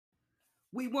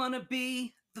We want to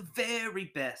be the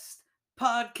very best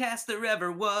podcast there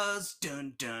ever was.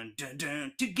 Dun dun dun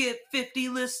dun. To get 50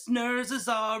 listeners is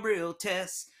our real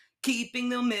test. Keeping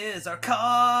them is our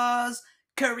cause.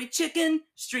 Curry chicken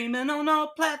streaming on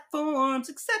all platforms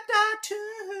except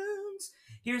iTunes.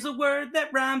 Here's a word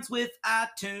that rhymes with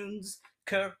iTunes.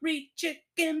 Curry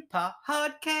chicken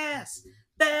podcast.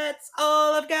 That's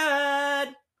all I've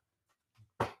got.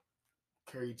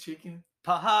 Curry chicken?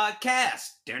 Podcast.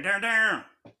 Dun dun dun.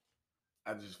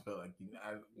 I just felt like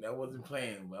that wasn't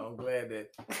playing, but I'm glad that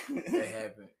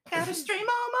happened. Gotta stream them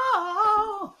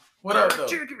all. What up, though?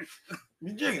 Chicken.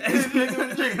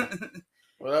 Chicken.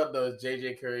 What up, though? It's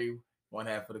JJ Curry, one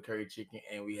half of the Curry Chicken,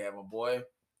 and we have a boy.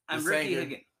 I'm Ricky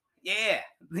Higgin. Yeah,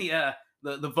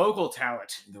 the vocal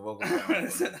talent. The vocal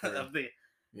talent of the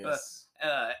yes.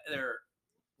 They're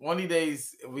one of these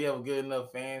days, if we have a good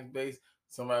enough fan base,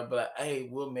 somebody be like, "Hey,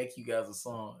 we'll make you guys a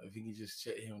song if you can just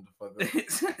shut him the fuck up."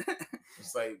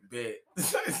 It's like, bet.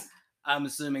 I'm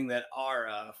assuming that our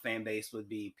fan base would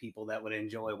be people that would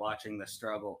enjoy watching the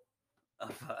struggle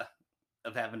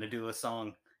of having to do a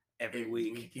song every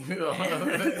week.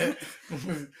 I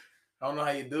don't know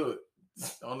how you do it.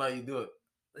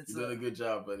 You're doing a good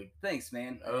job, buddy. Thanks,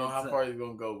 man. I don't know how far you're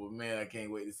going to go, but man, I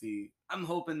can't wait to see. I'm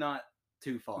hoping not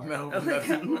too far. No,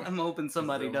 I'm hoping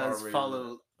somebody does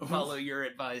follow your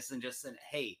advice and just say,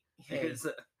 hey,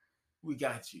 we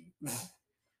got you.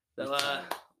 So,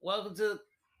 welcome to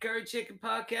Curry Chicken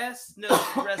Podcast. No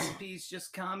recipes,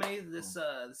 just comedy. This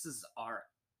is our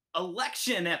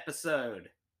election episode.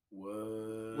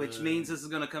 What? Which means this is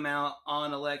going to come out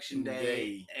on election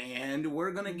day, and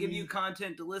we're going to give you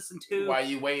content to listen to while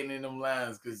you waiting in them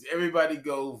lines, because everybody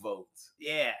go vote.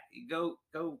 Yeah, go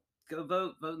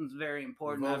vote. Voting's very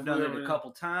important. I've done it a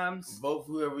couple times. Vote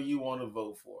whoever you want to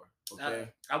vote for. Okay.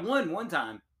 I won one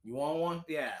time. You won one?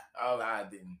 Yeah. Oh, I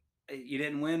didn't. You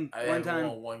didn't win I one time? I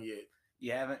haven't won one yet.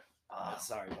 You haven't? Oh,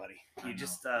 sorry, buddy. You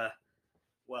just,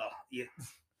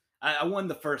 I won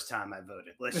the first time I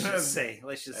voted. Let's just say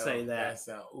that.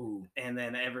 Ooh. And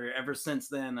then ever since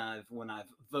then, when I've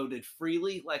voted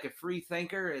freely, like a free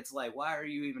thinker, it's like, why are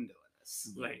you even doing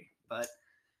this? Like, but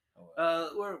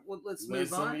let's move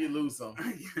some on. You lose some,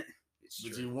 It's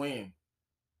but true. you win.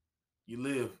 You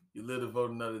live to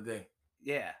vote another day.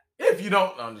 Yeah. If you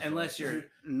don't, unless you're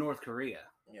North Korea.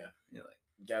 Yeah. You're like,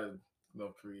 gotta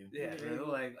North Korea. Yeah. They're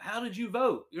like, how did you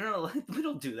vote? You're not like, we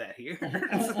don't do that here.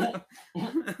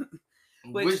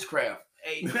 Witchcraft.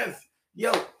 Hey,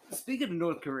 yo. Speaking of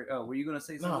North Korea, were you gonna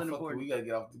say something important? We gotta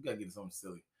get off. We gotta get something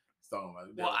silly.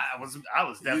 Well, I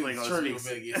was definitely going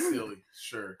to get silly.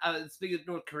 Sure. Speaking of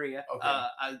North Korea, okay.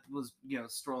 I was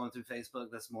strolling through Facebook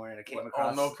this morning. I came across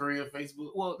on North Korea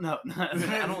Facebook. Well, no,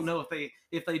 I don't know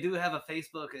if they do have a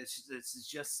Facebook. It's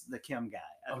just the Kim guy.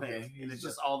 I think. And it's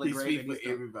just all the great for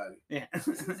everybody. Yeah,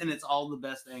 and it's all the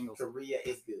best angles. Korea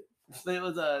is good. But it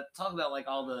was talking about like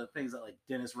all the things that like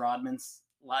Dennis Rodman's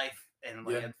life, and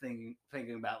like I'm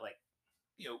thinking about like,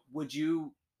 would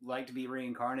you like to be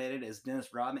reincarnated as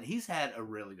Dennis Rodman? He's had a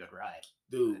really good ride.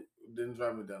 Dude, Dennis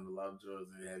Rodman done a lot of drugs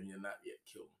and have you not yet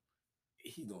killed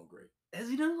him. He's doing great. Has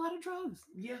he done a lot of drugs?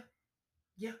 Yeah.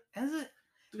 Has it?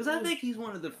 Because I think he's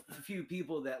one of the few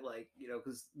people that like,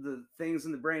 because the things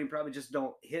in the brain probably just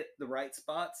don't hit the right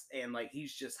spots, and like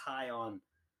he's just high on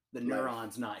the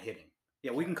neurons not hitting.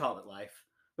 Yeah, we can call it life.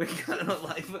 We can call it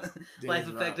life. Life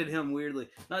affected him weirdly.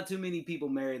 Not too many people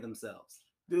marry themselves.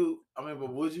 Dude,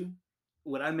 but would you?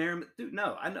 Would I marry him? Dude,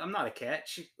 no, I'm not a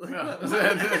catch. No.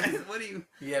 What do you?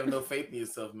 You have no faith in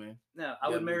yourself, man. No, I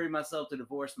would marry myself to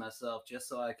divorce myself just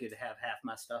so I could have half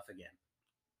my stuff again.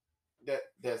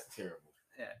 That's terrible.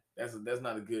 Yeah, that's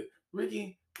not a good.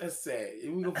 Ricky, that's sad.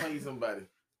 We're gonna find you somebody.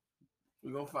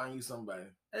 We're gonna find you somebody.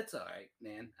 That's all right,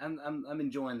 man. I'm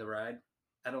enjoying the ride.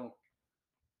 I don't.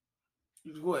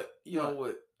 What? You know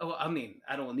what? Oh, I mean,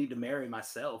 I don't need to marry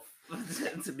myself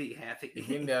to be happy. If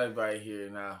anybody here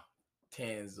now,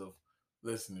 tens of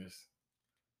listeners,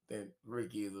 that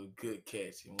Ricky is a good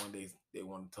catch, and one day they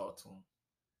want to talk to him.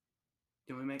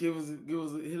 Can we make hit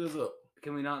us up?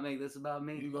 Can we not make this about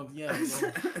me? We're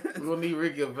gonna need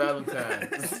Ricky a Valentine.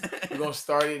 We're gonna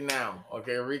start it now,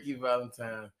 okay? Ricky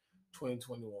Valentine,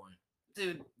 2021.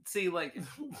 Dude, see, like,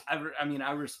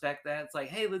 I respect that. It's like,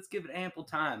 hey, let's give it ample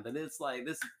time. But it's like,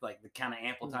 this is like the kind of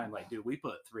ample time. Like, dude, we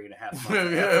put 3.5 months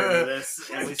of effort into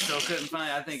this, and we still couldn't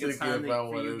find. I think it's time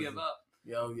for you to give up.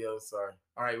 Yo, sorry.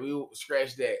 All right, we'll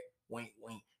scratch that. Wink,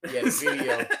 wink. We had a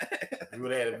video. If you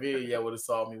would have had a video, y'all would have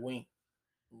saw me wink.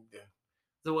 Yeah.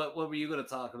 So what were you going to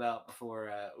talk about before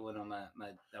I went on my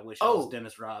I wish I was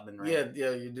Dennis Rodman rant?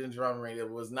 Yeah, your Dennis Rodman rant. It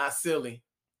was not silly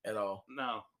at all.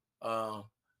 No.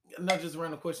 Not just a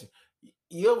random question.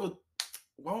 You ever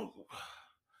won't?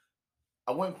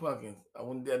 I went pumpkin. I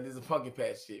did some pumpkin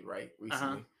patch shit right Uh-huh.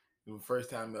 recently. It was the first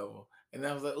time ever, and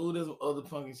I was like, "Oh, there's some other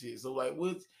pumpkin shit." So like,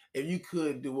 which if you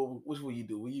could do, which would you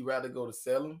do? Would you rather go to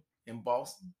Salem in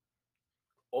Boston,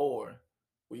 or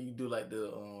would you do like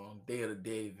the Day of the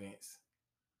Dead events?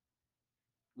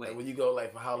 Like Wait. when you go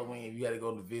like for Halloween, if you had to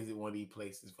go to visit one of these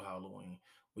places for Halloween,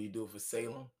 will you do it for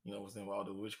Salem? You know what's in where all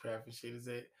the witchcraft and shit is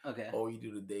at, Okay. or you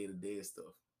do the Day of the Dead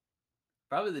stuff?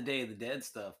 Probably the Day of the Dead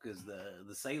stuff because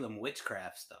the Salem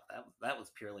witchcraft stuff that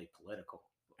was purely political.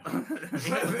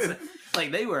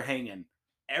 Like they were hanging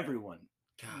everyone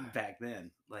God, back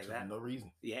then, like just for that. no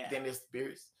reason. Yeah, Then there's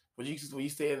spirits. When you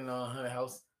stayed in a haunted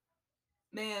house,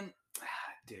 man,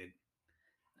 dude.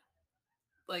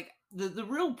 Like the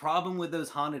real problem with those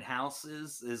haunted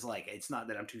houses is like it's not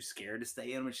that I'm too scared to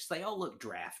stay in them. It's just they all look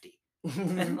drafty.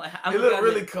 And like they look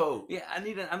really cold. Yeah,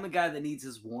 I'm a guy that needs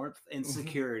his warmth and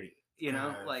security. You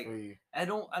know, God, like for you. I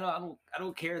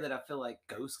don't care that I feel like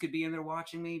ghosts could be in there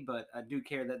watching me, but I do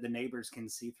care that the neighbors can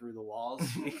see through the walls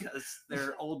because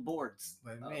they're old boards.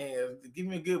 Like man, give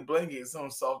me a good blanket, something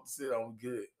soft to sit on,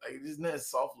 good. Like there's nothing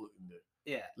soft looking there.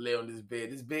 Yeah, Lay on this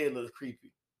bed. This bed looks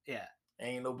creepy. yeah.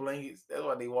 Ain't no blankets. That's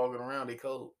why they walking around. They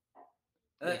cold.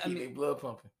 They I keep mean, their blood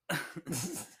pumping.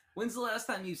 when's the last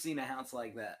time you've seen a house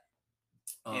like that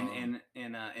in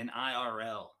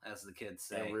IRL, as the kids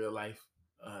say? In real life,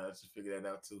 I just figured that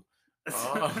out too.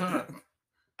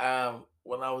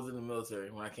 When I was in the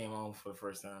military, when I came home for the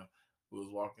first time, we was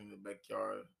walking in the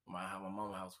backyard of my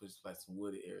mama's house, which is like some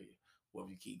wooded area. Well,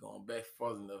 if you keep going back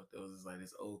far enough, there was like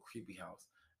this old creepy house.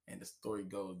 And the story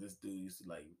goes, this dude used to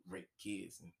like rape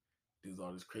kids and do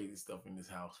all this crazy stuff in this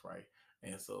house, right?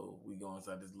 And so we go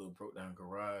inside this little broke down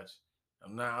garage.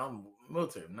 I'm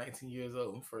military. I'm 19 years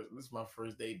old. This is my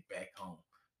first day back home.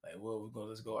 Like, well,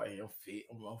 let's go out here. I'm fit.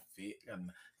 I'm fit.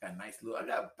 Got a nice look. I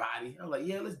got a body. I'm like,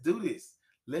 yeah, let's do this.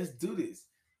 Let's do this.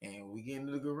 And we get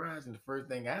into the garage, and the first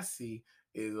thing I see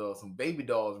is some baby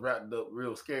dolls wrapped up,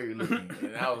 real scary looking.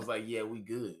 And I was like, yeah, we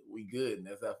good. We good. And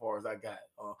that's as far as I got.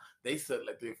 They said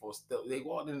like 3 or 4 steps. They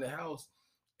walked in the house.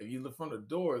 If you look from the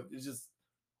door, it's just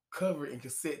covered in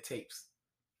cassette tapes,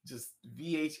 just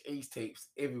VHS tapes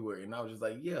everywhere. And I was just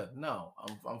like, yeah, no,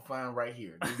 I'm fine right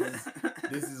here.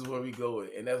 This is where we go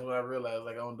with. And that's when I realized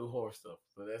like I don't do horror stuff.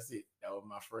 So that's it. That was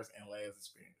my first and last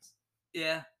experience.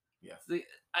 Yeah. Yeah. See,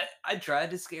 I tried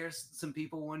to scare some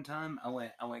people one time. I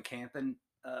went camping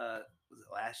was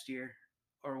it last year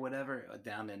or whatever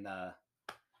down in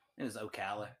it was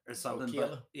Ocala or something. Ocala?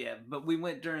 But yeah, but we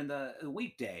went during the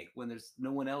weekday when there's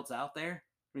no one else out there.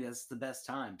 I mean, that's the best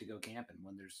time to go camping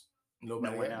when there's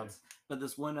Nobody no one else. But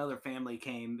this one other family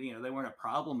came, you know, they weren't a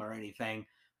problem or anything,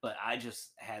 but I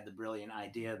just had the brilliant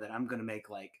idea that I'm going to make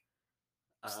like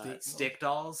stick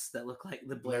dolls that look like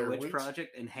the Blair Witch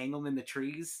Project and hang them in the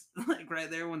trees, like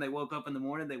right there. When they woke up in the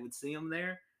morning, they would see them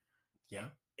there. Yeah.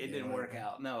 It didn't work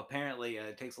out. No, apparently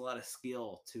it takes a lot of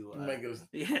skill to make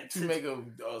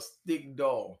a stick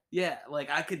doll. Yeah,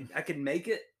 like I could make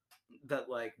it, but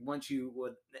like once you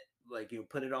would like you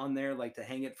put it on there, like to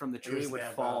hang it from the tree, it would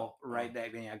fall right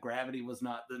back. Yeah, gravity was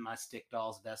not my stick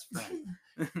doll's best friend.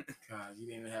 God, you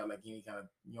didn't have like any kind of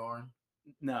yarn.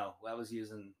 No, I was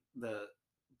using the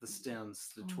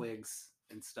stems, the twigs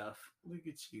and stuff. Look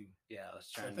at you. Yeah, I was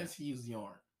trying. I think you use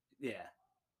yarn. Yeah,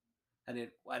 I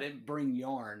didn't bring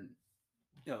yarn,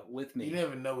 with me. You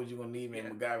never know what you're gonna need,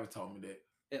 man. MacGyver told me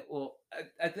that. Well,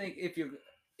 I think if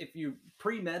you're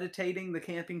premeditating the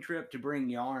camping trip to bring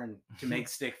yarn to make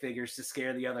stick figures to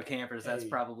scare the other campers, that's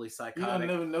probably psychotic. You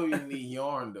never know you need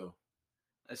yarn though.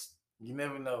 You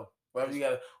never know. What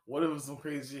if some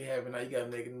crazy shit happen? Now you gotta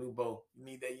make a new bow. You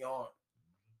need that yarn.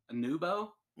 A new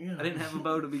bow? Yeah. I didn't have a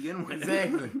bow to begin with.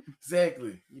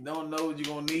 Exactly. You don't know what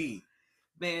you're gonna need.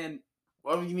 Man.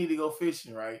 What if you need to go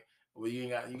fishing, right? Well, you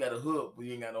got a hook, but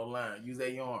you ain't got no line. Use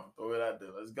that yarn. Throw it out there.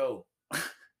 Let's go.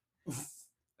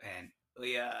 Man.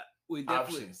 We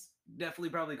definitely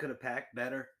probably could have packed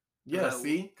better. Yeah,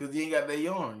 see? Because you ain't got that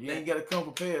yarn. You ain't got to come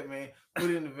prepared, man.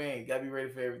 Put it in the van. You got to be ready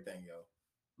for everything,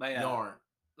 yo. Yarn.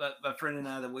 My friend and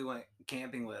I that we went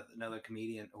camping with, another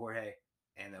comedian, Jorge,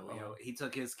 and he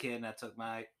took his kid and I took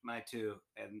my two,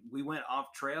 and we went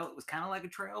off trail. It was kind of like a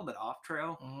trail, but off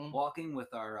trail walking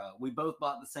with our. We both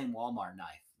bought the same Walmart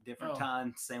knife, different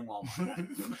time, same Walmart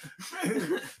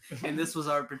knife, and this was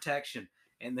our protection.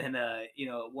 And then at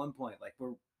one point, like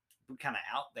we're kind of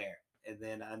out there, and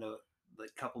then I know like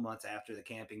a couple months after the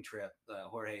camping trip,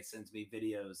 Jorge sends me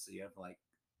videos. So you have like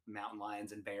mountain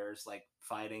lions and bears like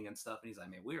fighting and stuff, and he's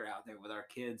like, "Man, we were out there with our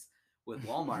kids with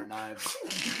Walmart knives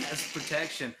as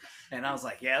protection," and I was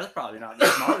like, "Yeah, that's probably not the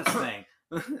smartest thing."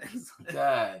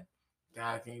 God,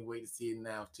 God, I can't wait to see it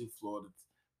now. Two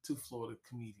Florida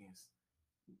comedians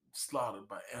slaughtered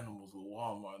by animals with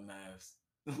Walmart knives.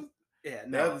 Yeah, That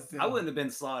no, was I them. wouldn't have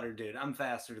been slaughtered, dude. I'm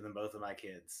faster than both of my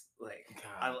kids. Like,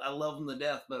 God, I love them to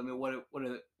death, but I mean, what are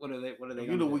they you're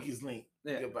gonna the do? weakest link.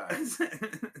 Yeah, Goodbye.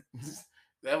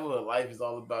 That's what life is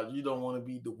all about. You don't want to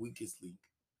be the weakest link.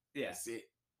 yeah. That's it.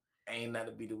 Ain't not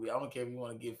to be the weak. I don't care if you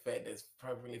want to get fat. That's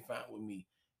perfectly fine with me.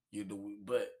 You're the weak.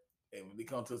 But when they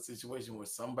come to a situation where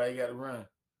somebody got to run,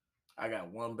 I got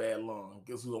one bad lung.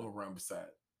 Guess who I'm gonna run beside?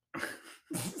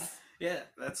 Yeah,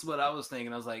 that's what I was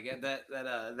thinking. I was like, yeah,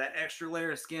 that extra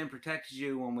layer of skin protected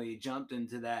you when we jumped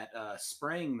into that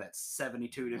spring that's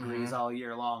 72 degrees all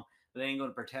year long. But it ain't going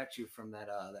to protect you from that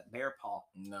bear paw.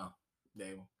 No,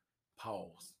 they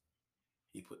pause.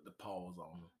 He put the pause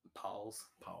on them. Paws.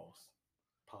 Pause.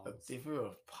 Paws. If you're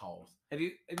a pause. Have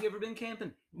you ever been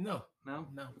camping? No. No.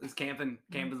 No. Is camping's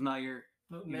not your?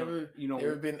 No, You never. Don't, you know.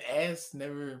 Never been asked.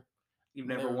 Never. You've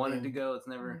never wanted to go. It's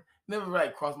never. Never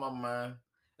like crossed my mind.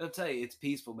 I'll tell you, it's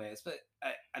peaceful, man. But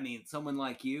I mean, someone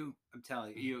like you, I'm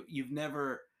telling you, you've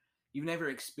never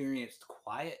experienced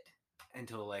quiet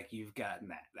until like you've gotten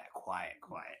that quiet.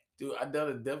 Dude, I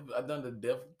done the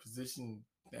death position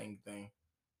thing.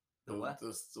 The what?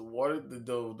 The water,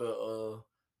 the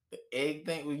egg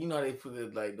thing. Well, you know how they put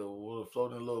it like the water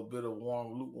floating a little bit of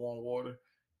lukewarm water,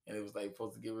 and it was like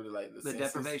supposed to get rid of like the senses.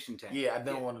 Deprivation tank. Yeah, I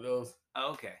done one of those.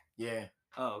 Oh, okay. Yeah.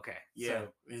 Oh, okay. Yeah. So,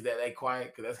 is that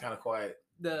quiet? Because that's kind of quiet.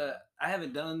 I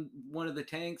haven't done one of the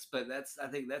tanks, but I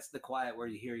think that's the quiet where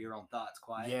you hear your own thoughts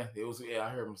quiet. Yeah, it was. Yeah, I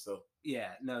heard myself. Yeah,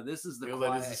 no, this is the it was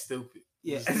quiet. Like, this is stupid.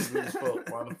 Yeah. This is stupid as fuck.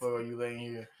 Why the fuck are you laying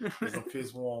here with some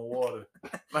piss warm water?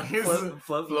 Like it's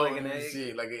floating like an egg.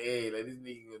 Shit, like an egg. Like this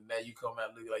nigga, now you come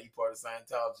out looking like you part of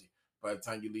Scientology by the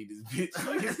time you leave this bitch.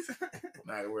 Like,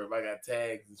 not worry if I got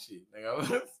tags and shit. Like I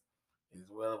was as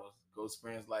well as go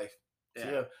experience life. Yeah.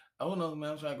 So, yeah, I don't know,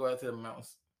 man. I'm trying to go out to the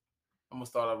mountains. I'm gonna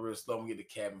start out real slow. I'm gonna get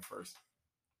the cabin first.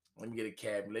 Let me get a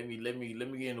cabin. Let me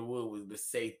get in the wood with the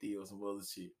safety or some other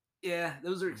shit. Yeah,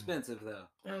 those are expensive though.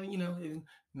 You know,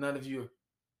 none of you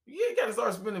gotta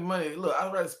start spending money. Look,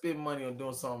 I'd rather spend money on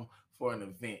doing something for an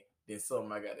event than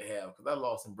something I got to have because I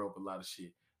lost and broke a lot of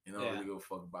shit and I don't really give a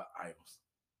fuck about items.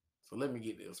 So let me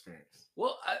get the experience.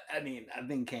 Well, I mean, I've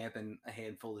been camping a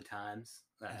handful of times.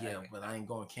 But I ain't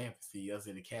going camping. See, I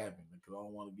said the cabin because I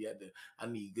don't want to be out there. I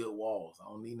need good walls. I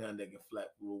don't need nothing that can flap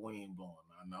with a wind blowing.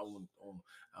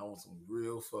 I want some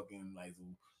real fucking like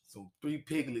some third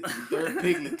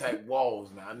piglet type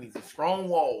walls. Now I need some strong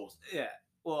walls. Yeah.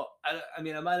 Well, I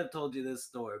mean, I might have told you this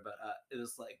story, but it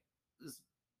was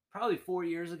probably 4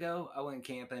 years ago. I went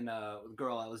camping with a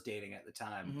girl I was dating at the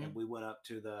time, and we went up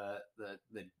to the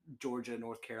Georgia,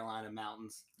 North Carolina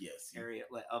mountains. Yes. Area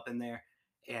up in there,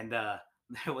 and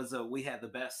we had the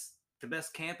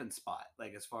best camping spot,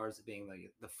 like as far as it being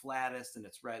like the flattest, and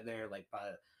it's right there, like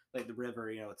by like the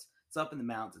river. You know, it's up in the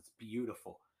mountains. It's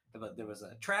beautiful. But there was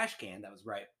a trash can that was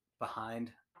right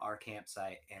behind our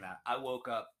campsite, and I woke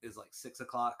up. It was like 6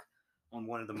 o'clock on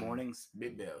one of the mornings.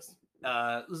 Big bells.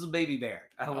 This was a baby bear.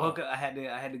 I woke up. I had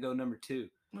to go number 2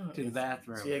 to the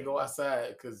bathroom. Yeah, go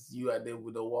outside because you out there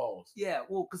with the walls. Yeah,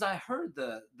 well, because I heard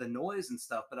the noise and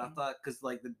stuff, but I thought because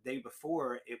like the day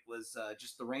before it was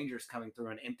just the rangers coming through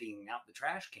and emptying out the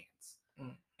trash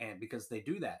cans, and because they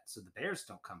do that so the bears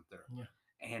don't come through. Yeah.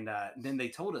 And then they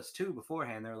told us too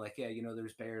beforehand. They're like, yeah, you know,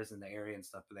 there's bears in the area and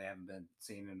stuff, but they haven't been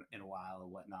seen in a while or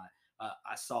whatnot.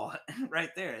 I saw it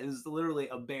right there. It was literally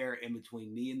a bear in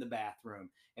between me and the bathroom,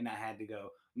 and I had to go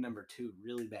number 2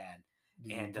 really bad.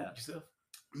 Did you poop yourself?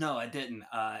 No, I didn't.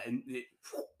 And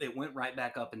it went right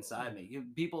back up inside me.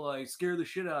 People like scare the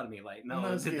shit out of me. Like, no,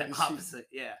 I did the opposite.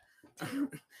 Yeah.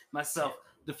 My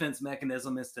self-defense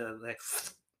mechanism is to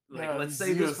let's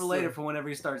save this for later for whenever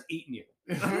he starts eating you.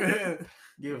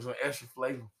 Give him some extra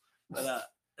flavor. But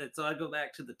so I go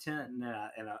back to the tent and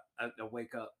I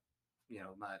wake up, you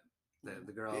know,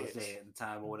 the girl I was dating at the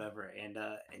time or whatever, and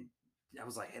I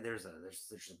was like, hey, there's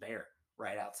a bear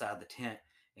right outside the tent,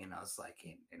 and I was like,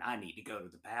 and I need to go to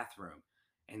the bathroom,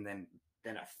 and then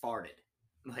I farted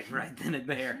like right then and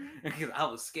there because I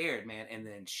was scared, man, and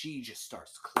then she just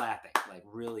starts clapping like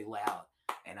really loud.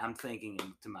 And I'm thinking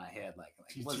to my head, like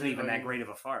it wasn't even that great of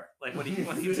a fart. Like, what are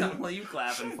you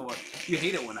clapping for? You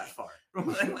hate it when I fart.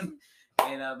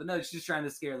 And but no, she's just trying to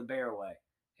scare the bear away.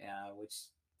 Which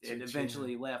it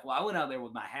eventually left. Well, I went out there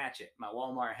with my hatchet, my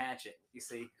Walmart hatchet. You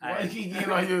see, why you keep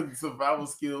getting all your survival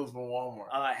skills from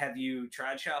Walmart? Have you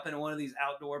tried shopping at one of these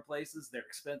outdoor places? They're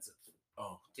expensive.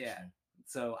 Oh, yeah.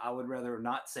 So I would rather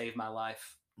not save my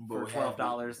life for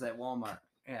 $12 at Walmart.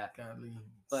 Yeah. Godly.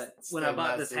 But when I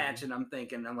bought this hatchet, I'm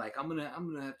like, I'm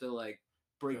gonna have to like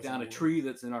break down a tree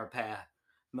that's in our path,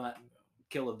 not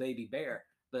kill a baby bear.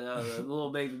 But the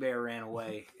little baby bear ran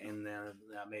away, and then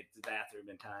I made it to the bathroom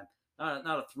in time.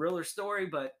 Not a thriller story,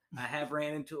 but I have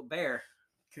ran into a bear.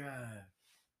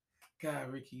 God,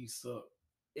 Ricky, you suck.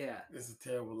 Yeah. It's a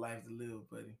terrible life to live,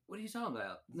 buddy. What are you talking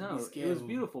about? No, it was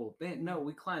beautiful. Man, no,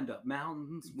 we climbed up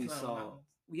mountains. We saw.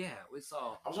 Yeah, we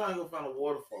saw. I'm trying to go find a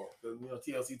waterfall. Because,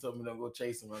 TLC told me don't go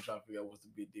chase them. I'm trying to figure out what's the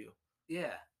big deal.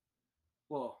 Yeah.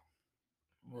 Well.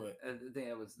 What? I think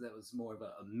that was more of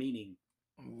a meaning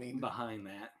behind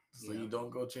that. So you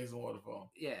don't go chasing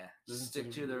waterfall. Yeah.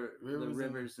 Stick to the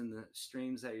rivers and the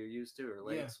streams that you're used to, or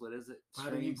lakes. Yeah. What is it? Streams?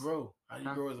 How do you grow? How do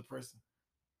you grow as a person?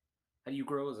 How do you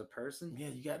grow as a person? Yeah,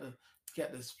 you got to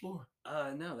explore.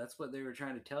 No, that's what they were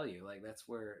trying to tell you. Like that's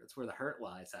where the hurt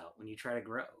lies out when you try to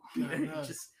grow.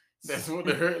 That's what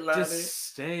the hurt lies.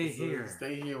 Just stay here.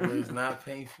 Stay here where it's not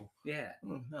painful. Yeah.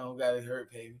 No, got it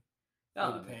hurt, baby.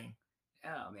 Oh, the pain.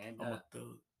 Oh man. I'm a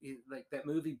thug. Like that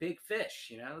movie Big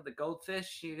Fish, the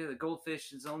goldfish. The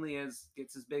goldfish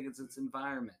gets as big as its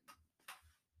environment.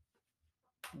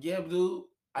 Yeah, dude.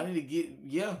 I need to get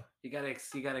You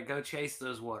gotta go chase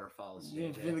those waterfalls.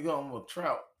 You finna go on with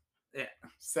trout. Yeah.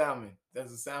 Salmon.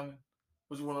 That's a salmon.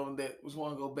 Which one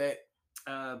go back?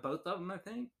 Both of them, I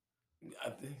think.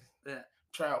 I think. Yeah.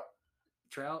 Trout.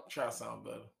 Trout sound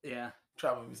better. Yeah.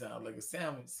 Trout maybe sound like a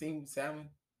salmon. Salmon.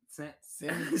 Semen.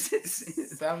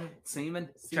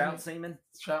 Trout semen.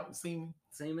 Trout semen.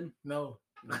 Semen. No.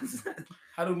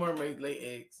 How do mermaids lay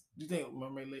eggs? Do you think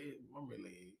mermaid lay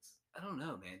eggs? I don't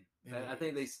know, man. I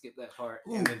think they skipped that part.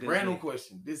 Ooh, random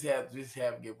question. This have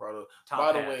to get brought up.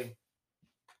 By the way,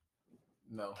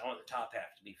 no. I want the top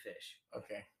half to be fish.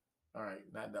 Okay. All right,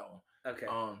 not that one. Okay.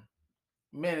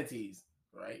 Manatees,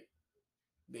 right?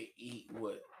 They eat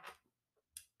what?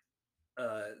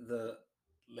 The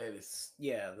lettuce.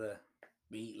 Yeah,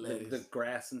 they eat lettuce. The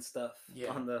grass and stuff.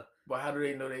 Yeah. But how do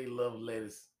they know they love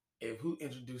lettuce? Who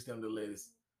introduced them to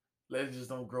lettuce? Lettuce just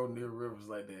don't grow near rivers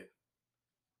like that.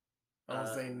 I'm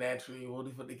saying naturally. What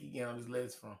the fuck they keep getting all this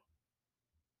lettuce from?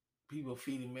 People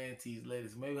feeding manatees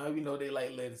lettuce. Maybe how you know they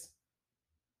like lettuce?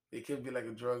 They could be like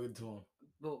a drug into them.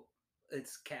 Well,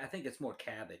 I think it's more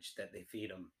cabbage that they feed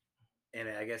them, and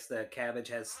I guess the cabbage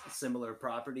has similar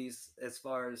properties as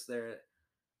far as to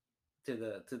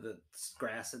the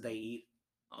grass that they eat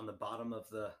on the bottom of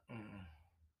the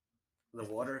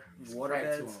water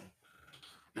beds.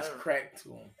 It's cracked to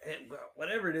them.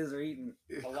 Whatever it is they're eating,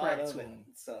 it's a lot of it and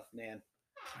stuff, man.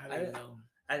 I don't know.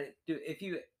 If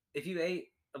you ate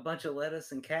a bunch of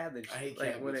lettuce and cabbage, I hate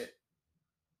cabbage.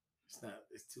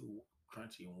 It's too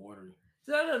crunchy and watery.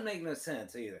 So that doesn't make no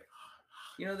sense either.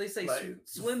 They say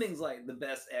swimming's like the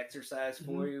best exercise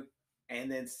for you, and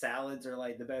then salads are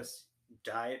like the best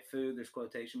diet food. There's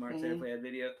quotation marks there if we had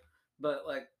video, but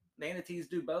like manatees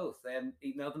do both. They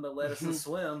eat nothing but lettuce and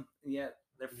swim, and yet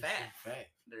they're fat.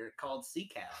 They're called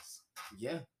sea cows.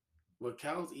 Yeah. Well,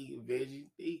 cows eat veggies.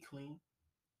 They eat clean.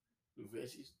 The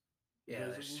veggies. Yeah,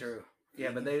 that's true.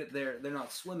 Yeah, but they're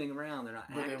not swimming around. They're not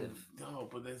active. No,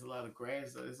 but there's a lot of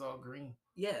grass. So it's all green.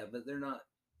 Yeah, but they're not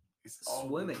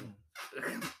swimming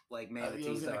like manatees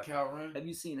have you seen a cow run? Have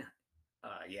you seen?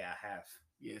 Yeah, I have.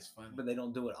 Yeah, it's funny. But they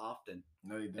don't do it often.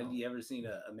 No, they don't. Have you ever seen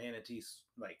a manatee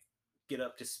like get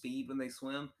up to speed when they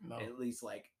swim? No. At least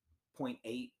like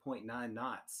 0.8, 0.9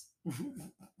 knots. I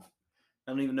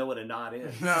don't even know what a knot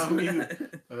is. No, me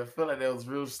either. But I feel like that was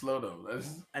real slow though.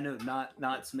 I know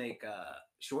knots make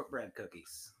shortbread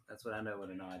cookies. That's what I know what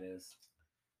a knot is.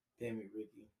 Damn it,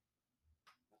 Ricky.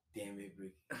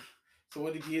 So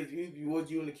what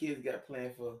you and the kids got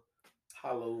planned for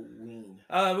Halloween?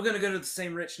 We're gonna go to the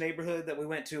same rich neighborhood that we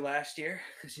went to last year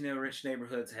because rich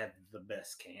neighborhoods have the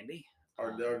best candy.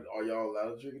 Are y'all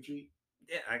allowed to trick or treat?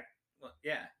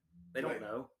 Yeah. They don't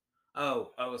know.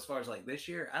 Oh, as far as like this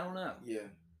year, I don't know.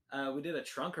 Yeah. We did a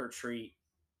trunk or treat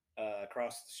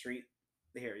across the street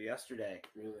here yesterday.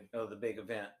 Really? Oh, the big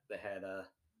event that had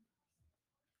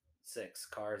 6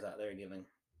 cars out there giving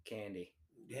candy.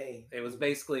 Hey. It was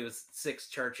 6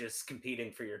 churches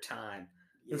competing for your time.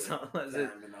 Yeah, so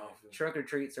trunk or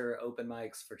treats are open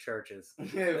mics for churches.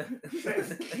 Yeah.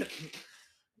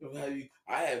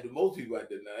 I have the most people out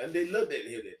there now, and they love that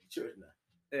here at the church now.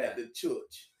 Yeah. At the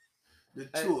church. The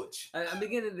church. I'm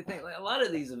beginning to think like a lot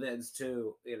of these events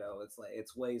too.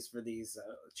 It's ways for these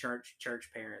church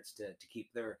parents to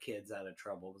keep their kids out of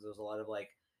trouble because there's a lot of like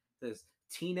those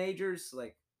teenagers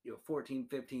 14,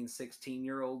 15,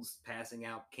 16-year-olds passing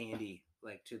out candy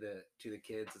like to the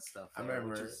kids and stuff. I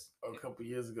remember a couple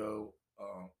years ago,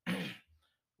 I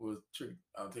was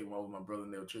taking one with my brother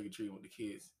and they were trick or treating with the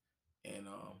kids, and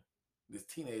this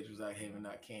teenager was out handing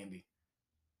out candy.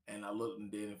 And I looked him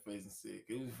dead in the face and said,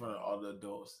 it was in front of all the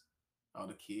adults, all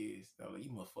the kids. I was like,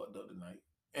 you must fucked up tonight.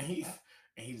 And he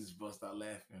just bust out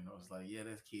laughing. I was like, yeah,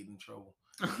 that's kid in trouble.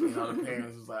 And all the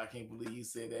parents was like, I can't believe you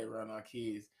said that around our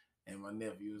kids. And my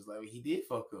nephew was like, he did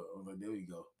fuck up. I was like, there we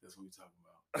go. That's what we're talking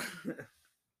about.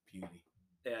 Beauty.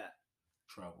 Yeah.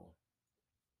 Trouble.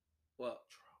 Well,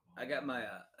 I got my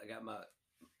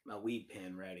weed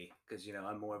pen ready because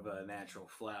I'm more of a natural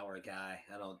flower guy.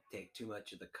 I don't take too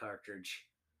much of the cartridge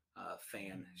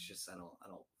fan. It's just I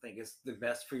don't think it's the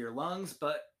best for your lungs,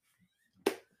 but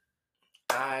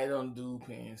I don't do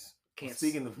pens. can't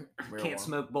Speaking of marijuana, can't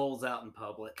smoke bowls out in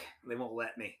public. They won't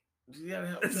let me. you gotta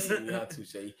have yeah,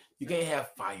 touche. You can't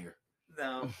have fire.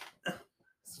 No.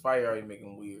 Fire already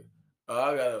making weird.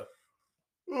 I gotta.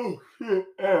 Oh shit!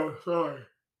 Oh, sorry.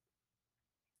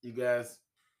 You guys,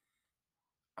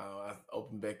 I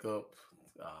opened back up.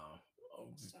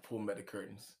 I'm just pulling back the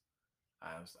curtains.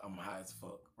 I'm high as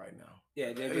fuck right now.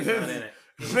 Yeah, JJ's not in it.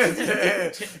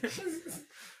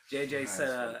 JJ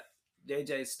said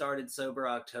JJ started sober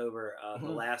October the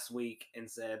last week and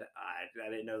said I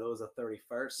didn't know there was a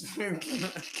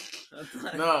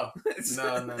 31st. No.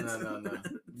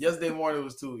 Yesterday morning it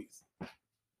was 2 weeks.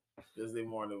 Yesterday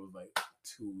morning it was like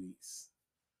 2 weeks.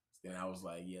 Then I was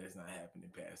like, yeah, it's not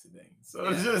happening past today. So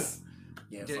it's just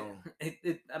So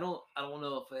I don't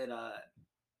know if it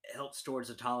helps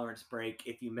towards a tolerance break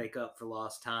if you make up for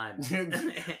lost time. This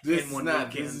is not.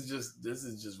 Weekend. This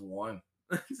is just one.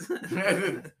 This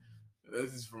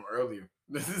is from earlier.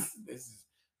 This is.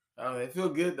 I don't know. It feel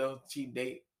good though. Cheap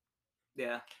date.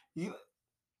 Yeah.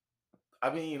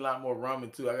 I've been eating a lot more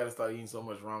ramen too. I gotta start eating so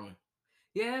much ramen.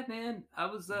 Yeah, man. I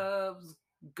was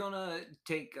gonna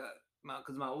take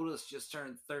because my oldest just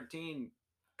turned 13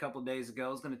 a couple days ago.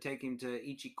 I was gonna take him to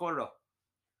Ichikoro.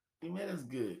 Yeah, man, that's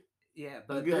good. Yeah,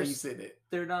 but good how you said that.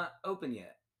 They're not open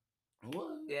yet.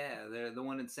 What? Yeah, they're the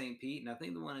one in St. Pete, and I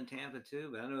think the one in Tampa too.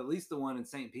 But I know at least the one in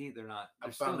St. Pete, they're not. I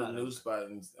found a new spot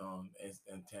in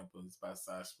Tampa. It's by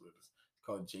Side Splitters. It's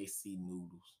called JC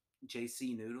Noodles.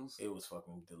 JC Noodles. It was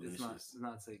fucking delicious. It's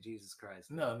not say Jesus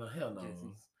Christ. No, hell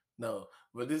no. No,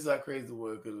 but this is how crazy it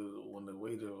was because when the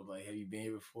waiter was like, "Have you been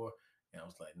here before?" And I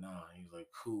was like, "Nah." And he was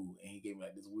like, "Cool." And he gave me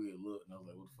like this weird look, and I was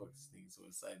like, "What the fuck is this nigga so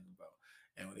excited about?"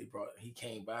 And when he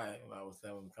came by when I was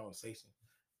having a conversation,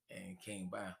 and came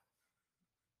by.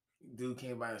 Dude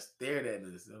came by and stared at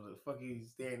us. I was like, "Fuck, you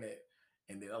staring at?"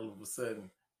 And then all of a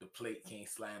sudden, the plate came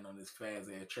sliding on this fast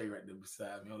ass tray right there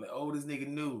beside me. I'm like, "Oh, this nigga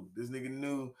knew. This nigga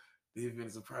knew." They've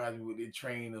been surprised me with their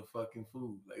train of fucking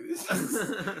food. Like this.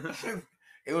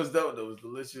 It was dope though. It was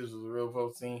delicious. It was real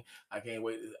protein. I can't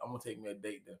wait. I'm gonna take me a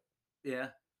date there.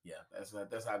 Yeah. Yeah, that's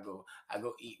how I go. I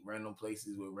go eat random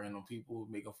places with random people,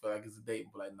 make them feel like it's a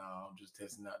date. But like, nah, I'm just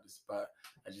testing out this spot.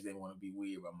 I just didn't want to be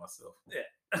weird by myself. Yeah.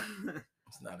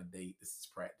 It's not a date. This is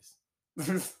practice.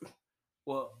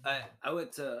 Well, I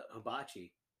went to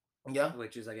Hibachi. Yeah.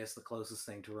 Which is, I guess, the closest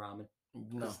thing to ramen.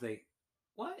 No.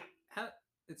 What? How?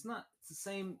 It's not. It's the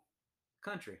same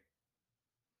country.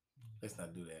 Let's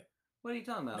not do that. What are you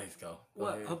talking about? Let's go.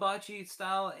 What hibachi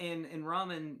style and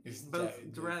ramen? It's both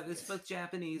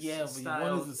Japanese. Yeah, but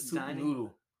style one is a soup dining.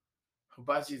 noodle.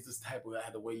 Hibachi is this type of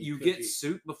the way you get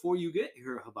soup before you get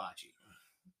your hibachi.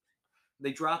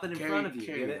 They drop it in front of you.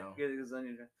 Get it?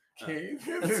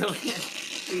 So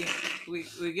we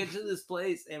get to this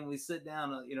place and we sit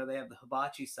down. They have the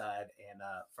hibachi side, and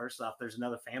first off, there's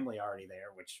another family already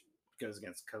there, which goes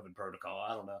against COVID protocol.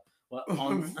 I don't know. Well,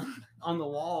 on the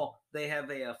wall they have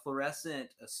a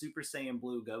fluorescent Super Saiyan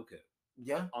Blue Goku.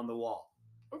 Yeah. On the wall.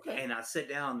 Okay. And I sit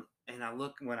down and I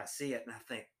look when I see it and I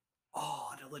think, oh,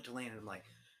 I look to land and I'm like,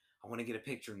 I want to get a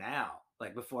picture now,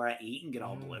 like before I eat and get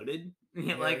all bloated.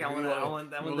 Yeah, like I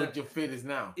want that. Look your fit is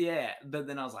now. Yeah, but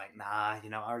then I was like, nah, I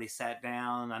already sat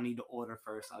down. I need to order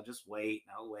first. I'll just wait.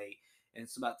 And I'll wait. And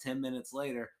it's about 10 minutes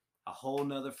later, a whole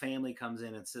nother family comes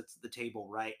in and sits at the table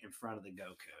right in front of the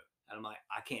Goku. And I'm like,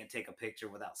 I can't take a picture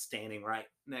without standing right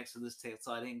next to this table,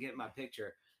 so I didn't get my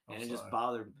picture, and it just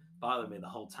bothered me the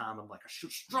whole time. I'm like, I should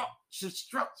struck. You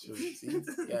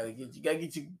gotta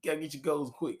get your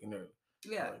goals quick and early.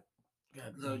 Yeah.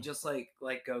 So just like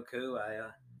Goku,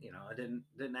 I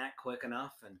didn't act quick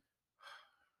enough and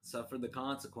suffered the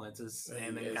consequences,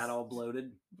 and then got all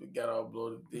bloated.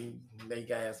 Then you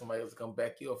gotta have somebody else come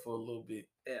back you up for a little bit.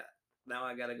 Yeah. Now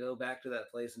I got to go back to that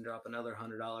place and drop another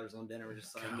 $100 on dinner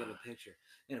just so I can get a picture.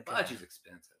 And hibachi's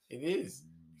expensive. It is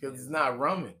because it's not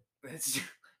ramen.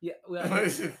 Yeah, well,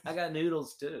 I got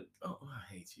noodles too. Oh, I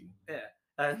hate you. Yeah,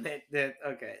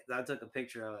 okay. I took a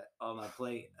picture of it on my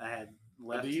plate. I had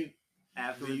left. Do you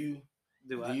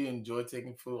enjoy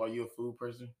taking food? Are you a food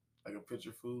person? Like a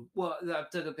picture food? Well, I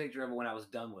took a picture of it when I was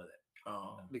done with it.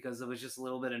 Oh. Because it was just a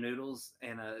little bit of noodles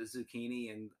and a zucchini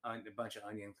and a bunch of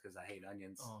onions because I hate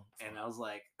onions. Oh, and I was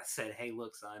like, I said, "Hey,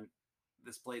 look, son,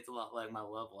 this plate's a lot like my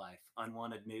love life: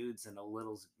 unwanted nudes and a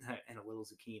little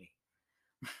zucchini."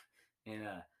 and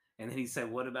and then he said,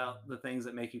 "What about the things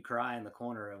that make you cry in the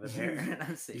corner over there?" And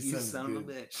I said, "You son of a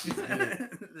bitch." He's good.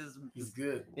 He's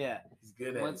good. Yeah, he's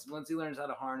good at once it. once he learns how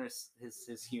to harness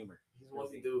his humor,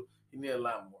 Once he do, he need a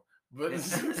lot more. But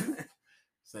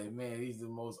say, man, he's the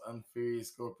most unfurious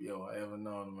Scorpio I ever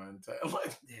known in my entire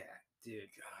life. Yeah, dude.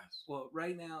 Gosh. Well,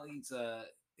 right now he's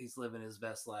living his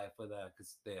best life with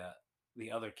because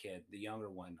the other kid, the younger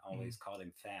one, always called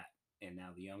him fat, and now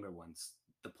the younger one's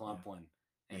the plump one,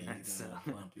 and he's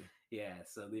plumpy. Yeah,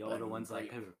 so the older one's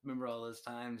like, "Hey, remember all those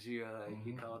times you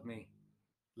called me?"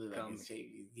 Look like it's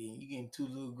shape. You getting 2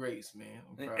 little grapes, man.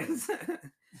 I'm proud.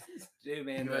 Dude,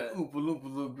 man, you're like oompa loompa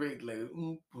little grape, like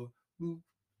oompa loompa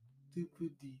doompa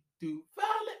dee doo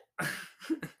violet.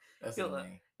 That's the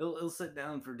name. He'll sit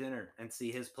down for dinner and see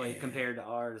his plate compared to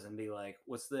ours and be like,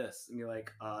 "What's this?" And you're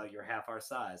like, "You're half our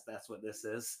size. That's what this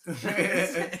is."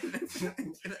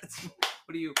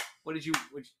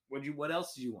 What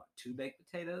else did you want? 2 baked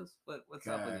potatoes? What's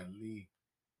up with you?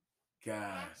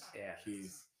 Gosh. Yeah.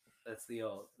 Kids. That's the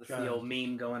old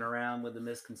meme going around with the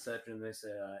misconception. They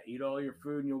say, "Eat all your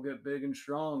food and you'll get big and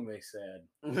strong." They said.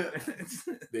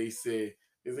 They said,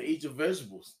 "Eat your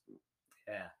vegetables."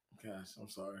 Yeah. Gosh, I'm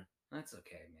sorry. That's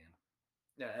okay, man.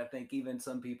 Yeah, I think even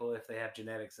some people, if they have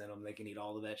genetics in them, they can eat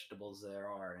all the vegetables there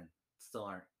are and still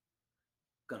aren't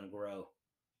gonna grow.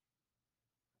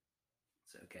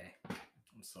 It's okay.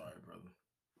 I'm sorry, brother.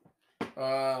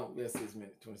 We have 6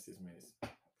 minutes, 26 minutes.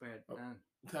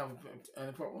 Time for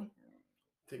part 1.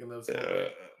 Take another smoke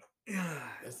break.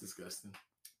 That's disgusting.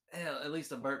 Hell, at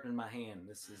least a burp in my hand.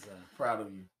 This is proud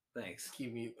of you. Thanks.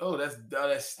 Keep me. Oh,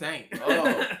 that stank.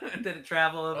 Oh, did it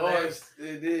travel over there?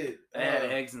 It did. I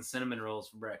had eggs and cinnamon rolls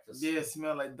for breakfast. Yeah, it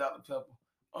smelled like Dr. Pepper.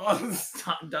 Oh,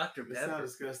 Dr. Pepper. It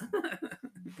sounds disgusting.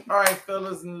 All right,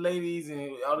 fellas and ladies,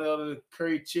 and all the other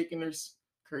curry chickeners.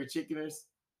 I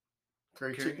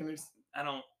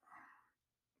don't.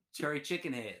 Curry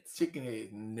chicken heads. Chicken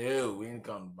heads. No, we ain't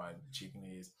calling about chicken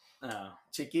heads. Oh.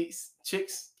 Chicks.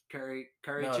 Curry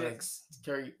no, chicks.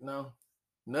 Curry, no.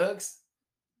 Nugs.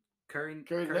 Curry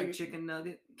chicken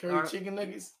nugget. Chicken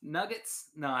nuggets. Nuggets?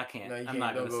 No, I can't. No, I'm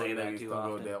not going to say that too often.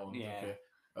 Go with that one. Yeah.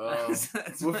 Okay.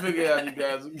 We'll figure it out, you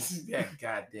guys.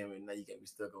 God damn it. Now you got me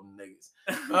stuck on nuggets.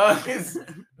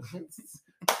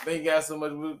 Thank you guys so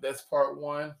much. That's part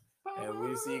 1. And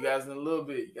we'll see you guys in a little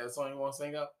bit. You got something you want to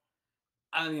sing up?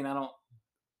 I mean, I don't.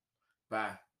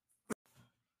 Bye.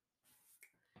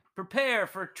 Prepare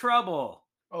for trouble.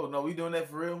 Oh, no, we doing that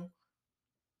for real?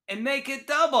 And make it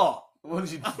double. What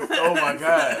did you do? Oh, my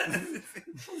God.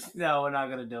 No, we're not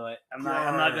going to do it. I'm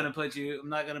not going to put you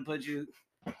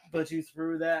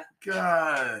through that.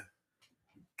 God.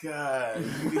 That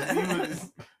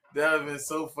would have been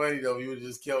so funny, though. You would have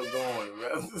just kept going,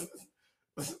 bro.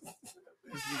 This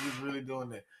is really doing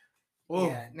that. Whoa.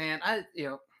 Yeah, man.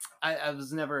 I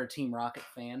was never a Team Rocket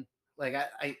fan. Like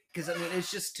because I mean, it's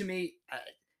just to me,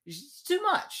 it's just too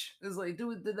much. It's like,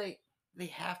 did they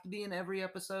have to be in every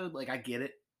episode? Like, I get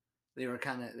it. They were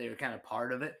kind of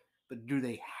part of it, but do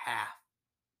they have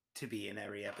to be in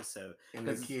every episode? In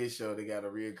the kids show, they got a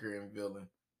reoccurring villain.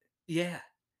 Yeah.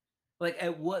 Like,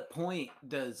 at what point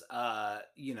does thought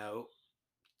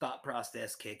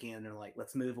process kick in and like,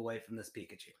 let's move away from this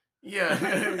Pikachu? Yeah.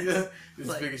 This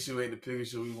Pikachu ain't the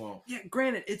Pikachu we want. Yeah,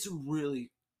 granted, it's a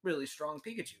really, really strong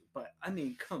Pikachu, but I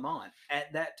mean, come on.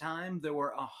 At that time, there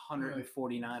were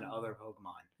 149 other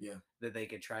Pokemon that they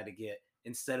could try to get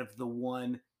instead of the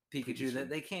one Pikachu that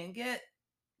they can't get.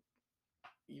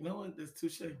 You know what? That's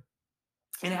touche.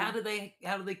 And how do they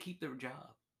keep their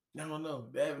job? I don't know.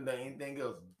 They haven't done anything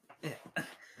else. Yeah.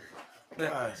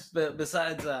 Gosh. But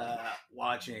besides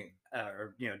watching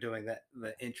or doing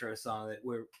the intro song that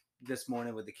we're this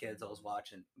morning with the kids, I was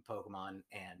watching Pokemon,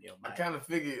 and I kind of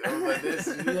figured I was like this.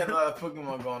 We had a lot of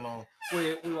Pokemon going on.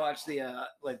 We watched the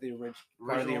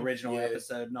original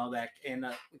episode and all that, and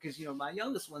because my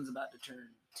youngest one's about to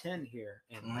turn 10 here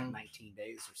in like 19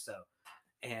 days or so,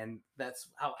 and that's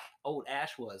how old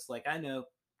Ash was. Like, I know,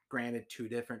 granted, 2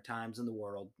 different times in the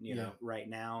world. Right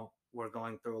now we're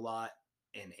going through a lot,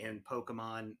 and in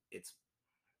Pokemon it's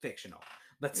fictional.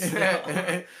 But still,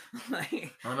 I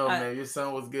don't know, man. Your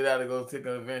son was good out to go take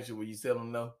an adventure. Will you tell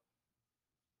him no?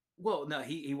 Well, no,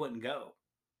 he wouldn't go.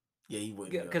 Yeah, he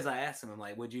wouldn't. Because I asked him, I'm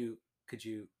like, could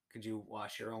you could you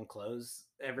wash your own clothes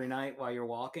every night while you're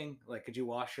walking? Like, could you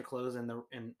wash your clothes in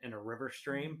a river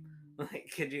stream?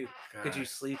 Like, could you God.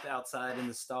 sleep outside in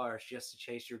the stars just to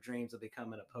chase your dreams of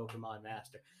becoming a Pokemon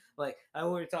master? Like, I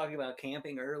we were talking about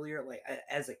camping earlier. Like,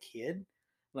 as a kid,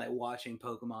 like watching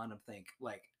Pokemon,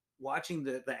 like watching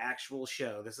the actual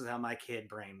show. This is how my kid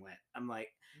brain went. I'm like,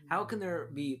 how can there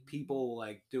be people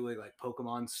like doing like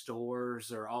Pokemon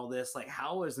stores or all this? Like,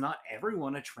 how is not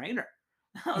everyone a trainer?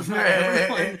 How's not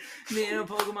everyone being a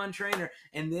Pokemon trainer?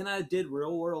 And then I did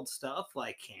real world stuff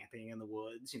like camping in the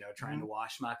woods, trying to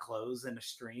wash my clothes in a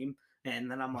stream. And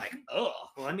then I'm like, oh,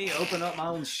 let me open up my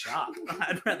own shop.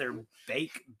 I'd rather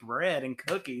bake bread and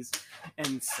cookies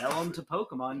and sell them to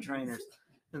Pokemon trainers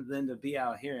than to be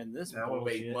out here in this I'm gonna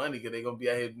make bullshit. money because they're gonna be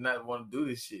out here not want to do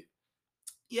this shit.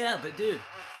 Yeah, but dude,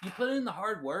 you put in the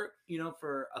hard work,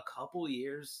 for a couple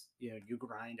years, you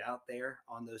grind out there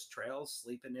on those trails,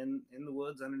 sleeping in the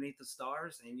woods underneath the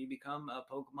stars, and you become a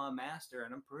Pokemon master.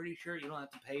 And I'm pretty sure you don't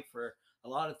have to pay for a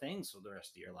lot of things for the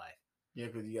rest of your life. Yeah,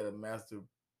 because you got to master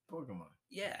Pokemon.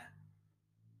 Yeah,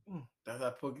 That's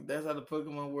how the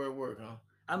Pokemon world work, huh?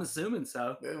 I'm assuming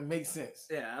so. That makes sense.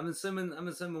 Yeah, I'm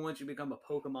assuming once you become a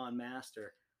Pokemon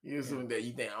master, You assuming that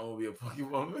you think I'm gonna be a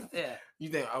Pokemon? yeah. You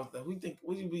think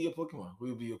would you be your Pokemon? Who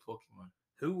would be your Pokemon?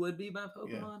 Who would be my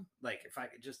Pokemon? Yeah. Like if I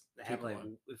could just have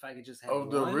if I could just have Oh,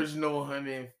 the one? original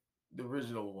honey, the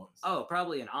original ones. Oh,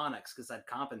 probably an Onyx because I'd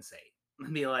compensate.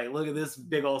 I'd be like, look at this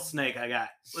big old snake I got.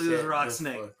 Look at this rock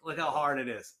snake. Look how hard it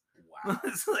is. Wow.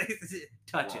 It's like,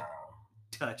 touch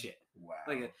it. Wow.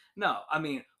 Like, no, I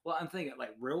mean, well, I'm thinking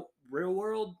like real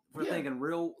world. We're thinking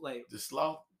real like the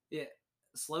sloth. Yeah,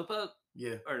 slowpoke.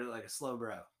 Yeah, or like a slow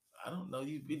bro. I don't know.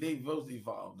 They both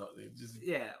evolved, don't they? Just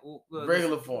well,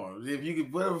 regular forms. If you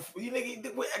could, whatever you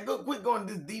nigga, quit going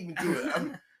this deep into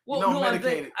it.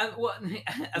 Medicated.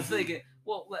 I'm thinking.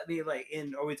 Well, let me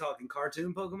are we talking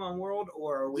cartoon Pokemon world,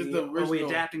 or are we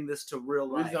adapting this to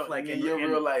real life? In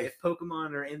real life, if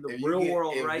Pokemon are in the real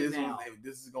world right now, if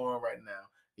this is going on right now,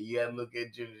 you gotta look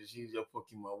at Ginger. She's your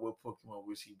Pokemon. What Pokemon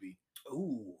would she be?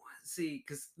 Ooh, see,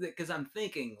 because I'm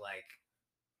thinking like,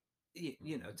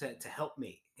 to help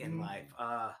me in life.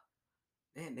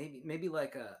 Man, maybe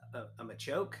like a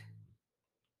Machoke.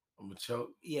 A Machoke?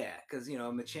 Yeah, because a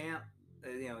Machamp,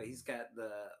 he's got the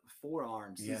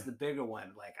forearms. Yeah. He's the bigger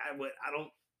one. Like I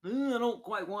don't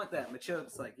quite want that.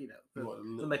 Machoke's like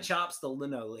the Machop's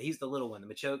he's the little one.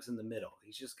 The Machoke's in the middle.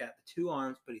 He's just got the two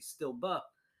arms, but he's still buff.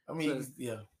 I mean,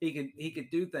 so he could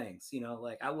do things.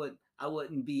 Like I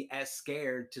wouldn't be as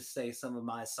scared to say some of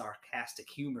my sarcastic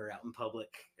humor out in public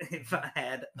if I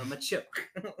had a Machoke.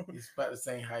 He's about the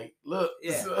same height. Look,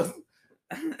 yeah.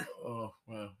 Oh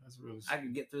well, that's really. I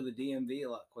could get through the DMV a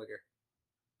lot quicker.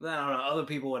 I don't know. Other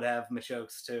people would have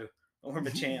Machokes too, or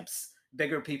Machamps.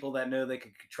 Bigger people that know they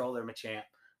could control their Machamp.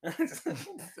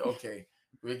 Okay,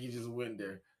 Ricky just went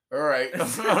there. All right.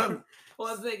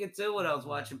 Well, I'm thinking too when I was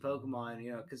watching Pokemon,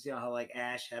 because how like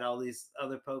Ash had all these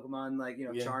other Pokemon, like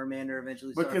Charmander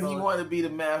eventually. Because he wanted to be the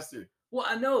master. Well,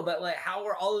 I know, but like, how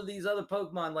are all of these other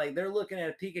Pokemon like? They're looking at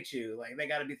a Pikachu, like they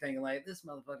got to be thinking like, this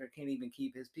motherfucker can't even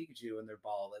keep his Pikachu in their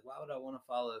ball. Like, why would I want to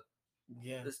follow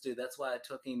this dude? That's why it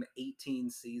took him 18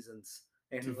 seasons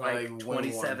and like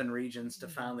 27 regions to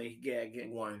finally get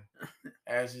one.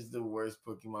 Ash is the worst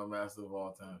Pokemon master of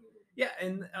all time. Yeah,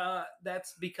 and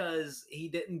that's because he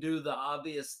didn't do the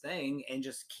obvious thing and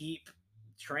just keep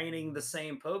training the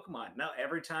same Pokemon. No,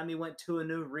 every time he went to a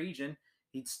new region,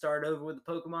 he'd start over with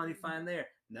the Pokemon he'd find there.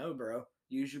 No, bro,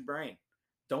 use your brain.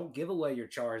 Don't give away your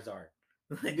Charizard.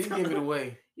 He didn't give it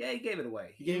away. Yeah, he gave it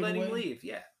away. He let him leave.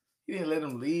 Yeah, he didn't let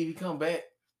him leave. He come back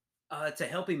to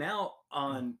help him out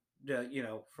on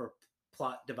for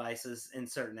plot devices in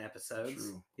certain episodes.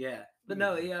 True. Yeah, but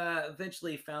no, he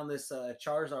eventually found this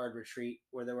Charizard retreat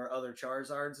where there were other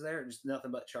Charizards there, just nothing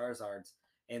but Charizards,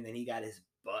 and then he got his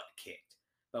butt kicked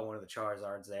by one of the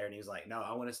Charizards there, and he was like, "No,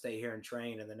 I want to stay here and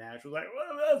train." And the Nash was like,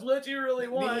 "Well, that's what you really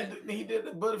want." He did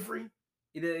the Butterfree.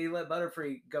 He did. He let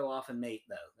Butterfree go off and mate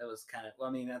though. That was kind of. Well,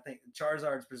 I mean, I think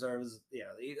Charizard's preserve is.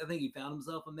 I think he found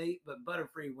himself a mate, but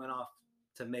Butterfree went off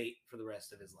to mate for the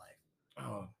rest of his life.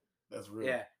 Oh, that's real.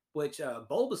 Yeah. Which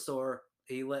Bulbasaur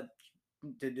he let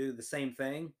to do the same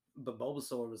thing, but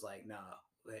Bulbasaur was like, "No,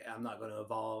 I'm not going to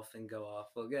evolve and go off."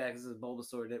 Well, yeah, because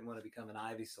Bulbasaur didn't want to become an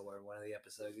Ivysaur in one of the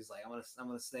episodes. He's like, "I'm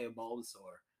gonna stay a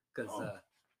Bulbasaur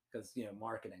because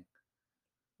marketing."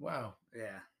 Wow.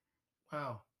 Yeah.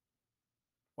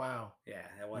 Wow. Yeah,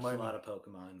 I watched a lot of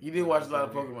Pokemon. You did watch a lot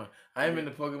of Pokemon. I am in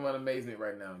the Pokemon amazement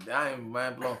right now. I am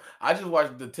mind blown. I just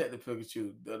watched Detective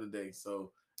Pikachu the other day,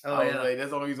 so. Like,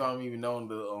 that's the only reason I'm even on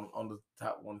the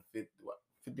top 150.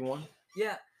 51?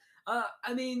 Yeah,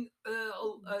 I mean,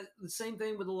 the same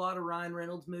thing with a lot of Ryan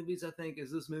Reynolds movies. I think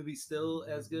is this movie still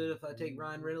as good if I take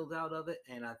Ryan Reynolds out of it,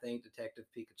 and I think Detective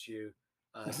Pikachu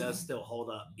does still hold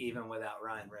up even without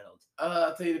Ryan Reynolds.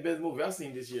 I'll tell you the best movie I've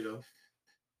seen this year though.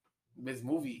 Best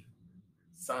movie,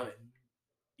 Sonic.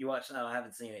 You watched? No, I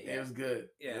haven't seen it yet. It was good.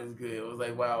 Yeah. It was good. It was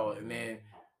like wow. And then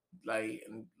like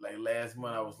last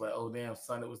month, I was like, oh damn,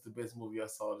 Sonic was the best movie I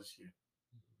saw this year.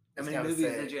 How It's many kind of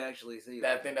movies sad. did you actually see?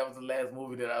 I think that was the last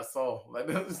movie that I saw. Like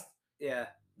that was Yeah.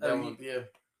 that one. Yeah.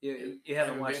 You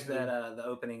haven't watched that the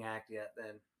opening act yet,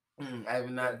 then? I have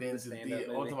not been The to stand-up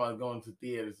theater. I'm movie. talking about going to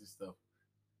theaters and stuff,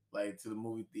 like to the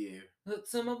movie theater.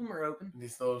 Some of them are open. They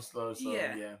slow,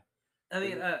 Yeah. yeah. I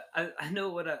mean, I know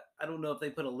what I don't know if they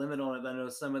put a limit on it, but I know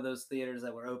some of those theaters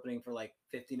that were opening for like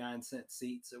 59-cent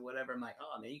seats or whatever. I'm like,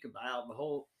 oh man, you could buy out the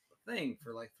whole thing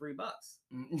for like $3.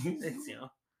 It's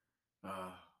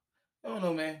I don't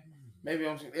know, man. Maybe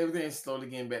everything's slowly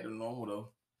getting back to normal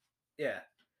though. Yeah.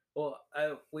 Well,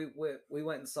 we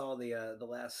went and saw the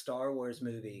last Star Wars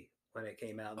movie when it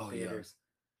came out in theaters.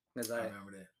 Because I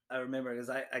remember that. I remember because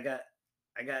I got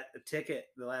a ticket,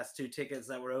 the last 2 tickets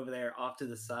that were over there off to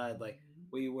the side, like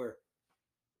we were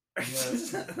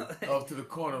off to the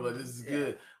corner, but this is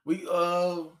good. We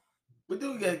do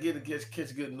gotta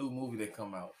catch a good new movie that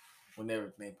come out when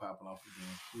everything popping off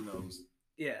again. Who knows?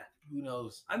 Yeah. Who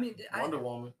knows? I mean, Wonder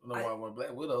Woman. No,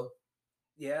 Black Widow.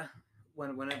 Yeah.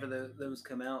 Whenever those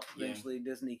come out, eventually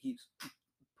Disney keeps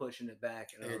pushing it back.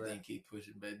 And everything keep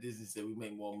pushing back. Disney said we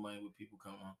make more money with people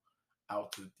coming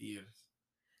out to the theaters.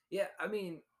 Yeah, I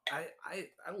mean, I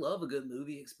love a good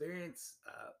movie experience,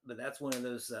 but that's one of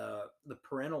those the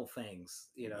parental things.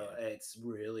 It's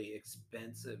really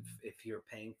expensive if you're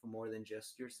paying for more than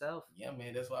just yourself. Yeah,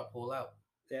 man, that's why I pull out.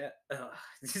 Yeah,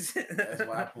 that's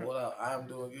why I pull out. I'm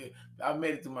doing good. I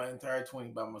made it through my entire 20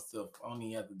 by myself. I don't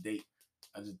even have to date.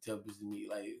 I just tell people to meet,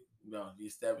 like, you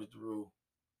establish the rule.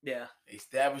 Yeah,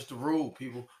 establish the rule.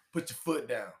 People, put your foot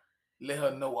down. Let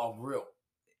her know I'm real.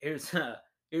 Here's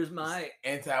my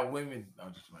anti-women. No,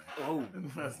 I'm just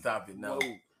playing. Oh, stop it! No,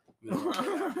 we don't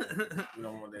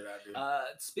want that out there.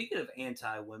 Speaking of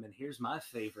anti-women, here's my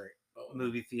favorite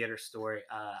movie theater story.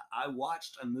 I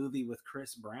watched a movie with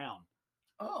Chris Brown.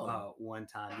 One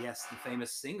time. Yes, the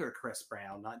famous singer Chris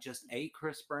Brown, not just a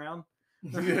Chris Brown.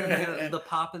 The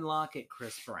Pop and Lock at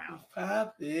Chris Brown.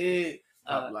 Pop it.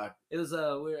 It was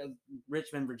we're in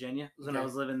Richmond, Virginia. It was when I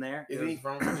was living there. Is he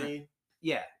from Virginia?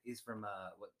 Yeah, he's from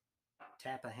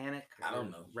Tappahannock. I don't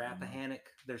know. Rappahannock.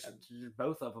 There's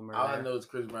both of them. All I know is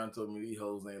Chris Brown told me these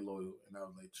hoes ain't loyal, and I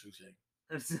was like, true shame.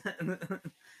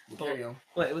 Carry on.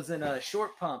 Well, it was in a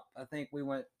Short Pump. I think we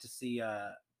went to see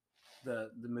the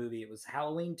movie. It was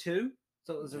Halloween 2.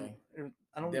 So it was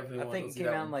I think it came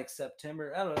out in like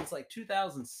September. I don't know. It's like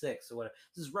 2006 or whatever.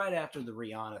 This is right after the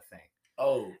Rihanna thing.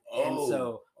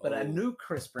 But I knew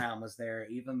Chris Brown was there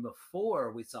even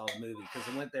before we saw the movie because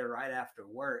I went there right after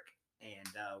work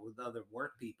and with other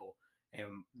work people,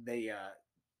 and they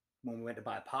when we went to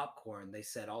buy popcorn, they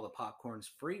said all the popcorn's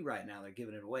free right now. They're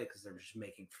giving it away because they're just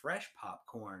making fresh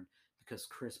popcorn because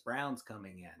Chris Brown's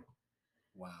coming in.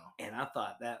 Wow. And I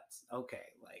thought that's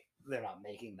okay. Like they're not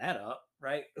making that up,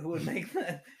 right? Who would make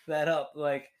that up?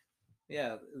 Like,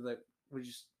 yeah, like we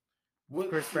just.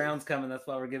 Chris Brown's coming. That's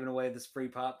why we're giving away this free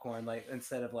popcorn. Like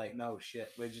instead of like, no shit,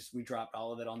 we dropped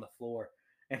all of it on the floor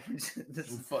and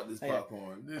fuck this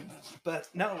popcorn. But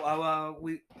no,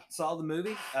 we saw the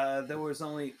movie. There was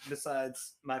only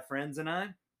besides my friends and I,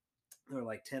 there were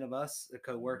like 10 of us, the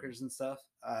co-workers and stuff.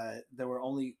 There were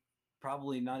only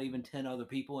probably not even 10 other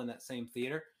people in that same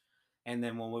theater. And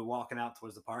then when we were walking out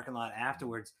towards the parking lot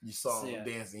afterwards, you saw him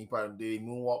dancing. He probably did he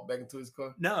moonwalk back into his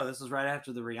car? No, this was right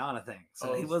after the Rihanna thing.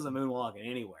 So he wasn't moonwalking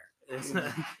anywhere.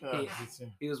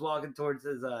 He was walking towards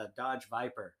his Dodge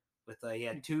Viper with he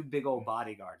had 2 big old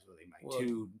bodyguards with him, like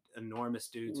 2 enormous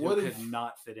dudes who could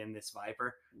not fit in this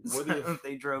Viper. What if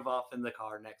they drove off in the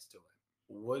car next to him?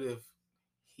 What if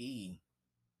he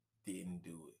didn't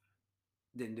do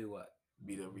it? Didn't do what?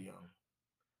 Beat up Rihanna.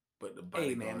 But the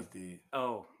bodyguards did.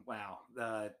 Oh, wow.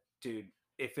 Dude,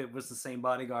 if it was the same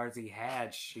bodyguards he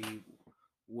had, she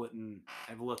wouldn't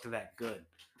have looked that good.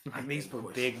 Like, these were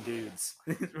big dudes.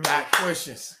 Got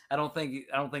questions. I don't think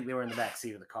they were in the back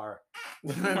seat of the car.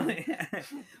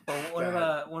 But one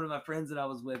of my friends that I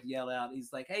was with yelled out,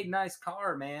 he's like, "Hey, nice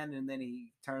car, man!" And then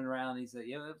he turned around and he said,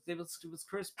 "Yeah, it was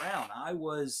Chris Brown. I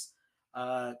was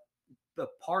the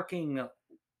parking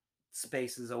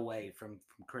spaces away from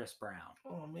Chris Brown."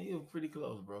 Oh man, you were pretty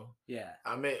close, bro. Yeah.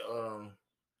 I met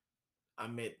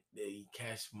the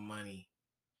Cash Money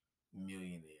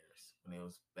millionaires when it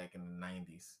was back in the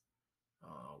 90s.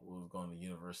 We was going to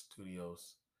Universal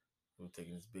Studios We were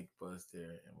taking this big bus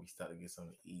there, and we started to get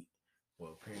something to eat.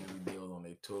 Well, apparently they was on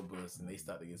their tour bus, and they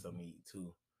started to get something to eat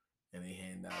too. And they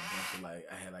handed out a bunch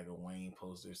of I had like a Wayne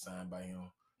poster signed by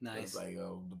him. It was Nice. like,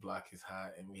 "The Block is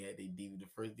Hot," and we had the DVD. The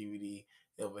first DVD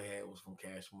ever had was from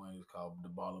Cash Money. It was called The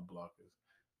Baller Blockers.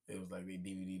 It was like their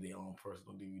DVD, their own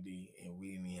personal DVD, and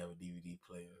we didn't even have a DVD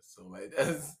player. So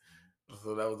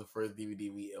that was the first DVD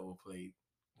we ever played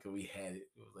because we had it.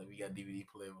 It was like we got DVD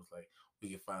player. It was like we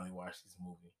could finally watch this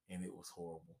movie, and it was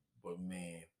horrible, but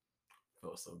man,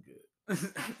 felt so good. I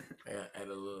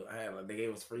had like they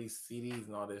gave us free CDs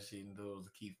and all that shit, and those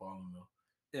to keep following them.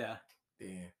 Yeah.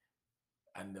 Then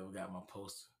I never got my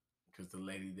poster because the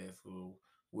lady that's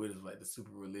with us like the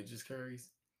super religious curries,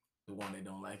 the one that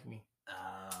don't like me.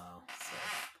 Oh. So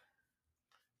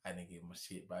I didn't get my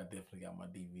shit, but I definitely got my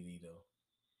DVD though.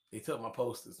 They took my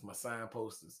posters, my signed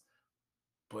posters,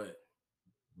 but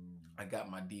I got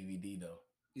my DVD though.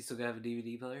 You still have a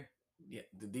DVD player? Yeah,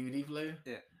 the DVD player.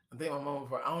 Yeah. I think my mama.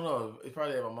 I don't know. It's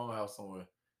probably at my mama's house somewhere.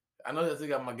 I know that I still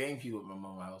got my GameCube at my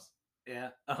mama's house. Yeah.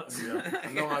 Oh. Yeah.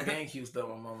 I know my GameCube stuff at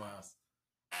my mama's house.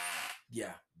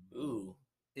 Yeah. Ooh.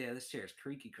 Yeah, this chair is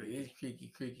creaky. It is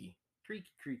creaky.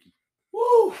 Creaky.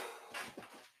 Woo!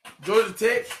 Georgia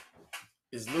Tech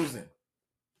is losing.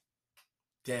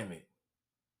 Damn it.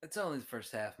 It's only the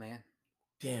first half, man.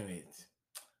 Damn it.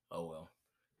 Oh well.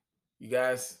 You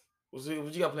guys, what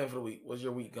you got planned for the week? What's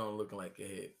your week gonna looking like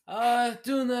ahead?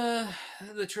 Doing the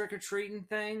trick or treating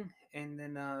thing, and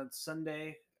then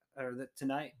Sunday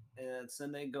tonight,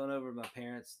 Sunday going over to my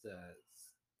parents to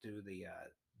do the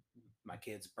my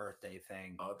kid's birthday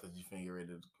thing. Oh, I thought you finna get ready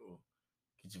to go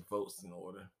get your votes in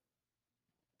order.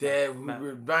 Dad,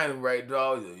 we're buying them right,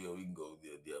 dog. Yo, we can go.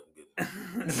 Yeah,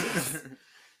 I'm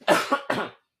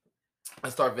good. I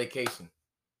start vacation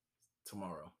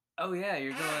tomorrow. Oh yeah,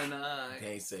 you're going.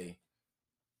 Can't say.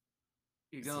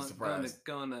 You're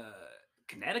going to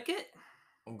Connecticut.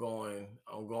 I'm going.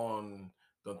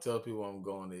 Don't tell people I'm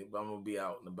going there, but I'm gonna be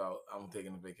out and about. I'm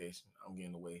taking a vacation. I'm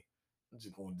getting away. I'm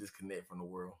just going to disconnect from the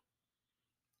world.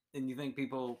 And you think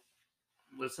people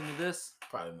listen to this?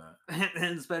 Probably not.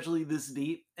 And especially this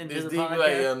deep into this the deep, podcast?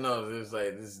 like, yeah, no, it's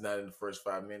like this is not in the first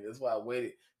 5 minutes. That's why I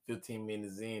waited 15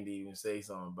 minutes in to even say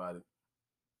something about it.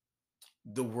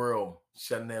 The world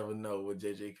shall never know what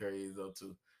JJ Curry is up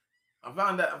to. I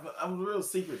found that I'm real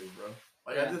secretive, bro.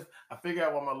 Like I figured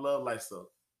out why my love life's up.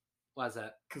 Why is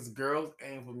that? Because girls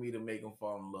aim for me to make them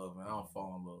fall in love, and I don't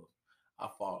fall in love. I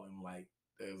fall in like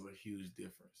there's a huge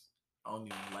difference. I don't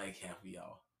even like half of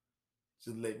y'all.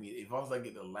 Just let me. If once I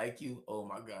get to like you, oh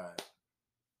my god,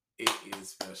 it is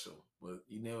special. But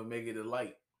you never make it a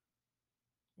like.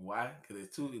 Why? Because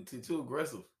it's too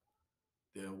aggressive.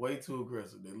 They're way too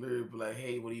aggressive. They literally be like,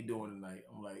 "Hey, what are you doing tonight?"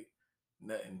 I'm like,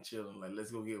 "Nothing, chilling." Like,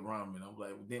 let's go get ramen. I'm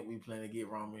like, "Didn't we plan to get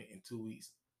ramen in 2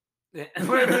 weeks?" Yeah.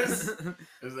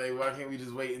 It's like, why can't we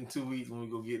just wait in 2 weeks when we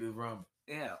go get this ramen?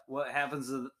 Yeah. What happens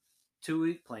to the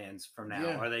 2-week plans from now?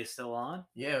 Yeah. Are they still on?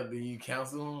 Yeah. Do you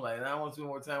counsel them? Like, I want to spend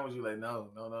more time with you. Like,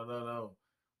 no.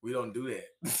 We don't do that.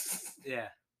 Yeah.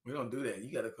 We don't do that.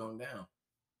 You got to calm down.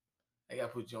 I got to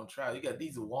put you on trial. You got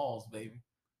these are walls, baby.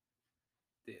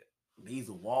 Yeah. These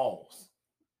are walls.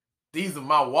 These are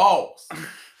my walls.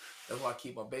 That's why I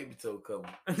keep my baby toe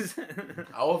covered.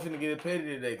 I was finna get it petted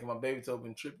today because my baby toe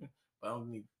been tripping, but I don't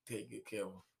need to take good care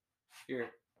of her.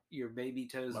 Your baby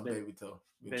toe's baby toe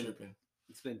been tripping.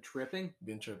 It's been tripping?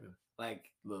 Been tripping.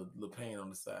 Like little pain on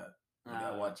the side. I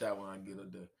gotta watch out when I get her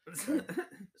there. So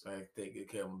I have to take good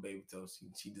care of my baby toe.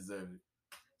 She deserves it.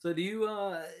 So do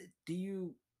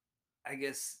you I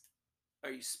guess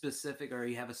are you specific or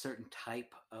you have a certain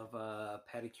type of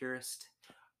pedicurist?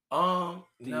 No.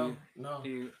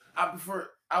 I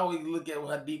always look at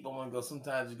how deep I want to go.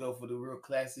 Sometimes you go for the real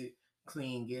classic,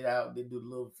 clean, get out. They do the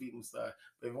little feet massage.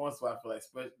 But every once in a while, I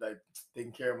feel like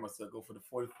taking care of myself. Go for the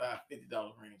 $45,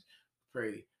 $50 range,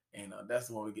 pretty. And that's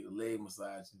the one we get the leg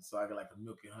massage. And so I got like a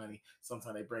milk and honey.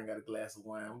 Sometimes they bring out a glass of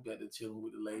wine. We got to chilling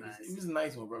with the ladies. Nice. It's a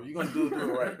nice one, bro. You're gonna do it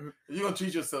right. If you're gonna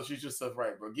treat yourself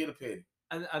right, bro. Get a pedi.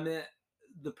 I mean,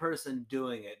 the person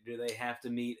doing it, do they have to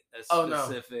meet a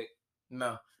specific?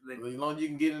 No. As long as you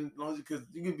can get in, because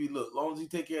you can be as long as you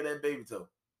take care of that baby toe,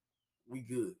 we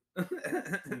good. We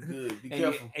good. Be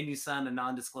careful. And you sign a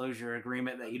non-disclosure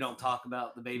agreement that you don't talk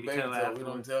about the baby toe. We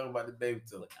don't talk about the baby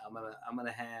toe. Look, I'm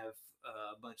gonna have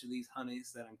a bunch of these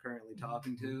honeys that I'm currently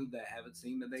talking to that haven't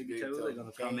seen the baby toe. They're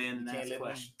gonna come in and ask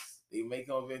questions. They may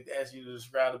come over and ask you to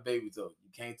describe the baby toe. You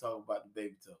can't talk about the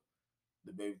baby toe.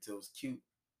 The baby toe is cute.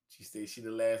 She said she the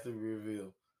last to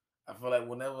reveal. I feel like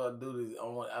whenever I do this,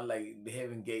 I like the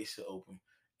heaven gate should open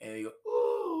and they go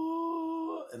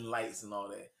ooh and lights and all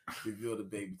that reveal the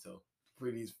baby toe.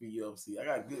 prettiest feet you ever see. I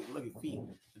got good looking feet.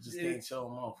 I just Dude, can't show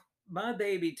them off. my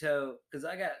baby toe, because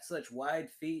I got such wide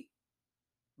feet.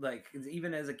 Like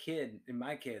even as a kid, and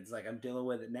my kids, like I'm dealing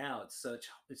with it now. It's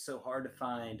so hard to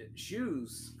find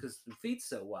shoes because the feet's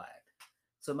so wide.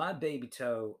 So my baby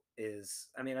toe is.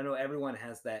 I mean, I know everyone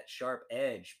has that sharp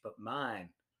edge, but mine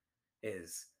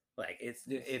is like it's.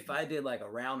 If I did like a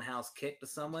roundhouse kick to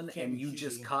someone Can't and be you just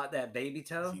kissing. caught that baby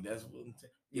toe, See, that's what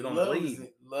you're your gonna bleed.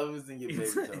 love is in your baby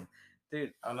toe.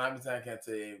 Dude. I don't know how many times I can't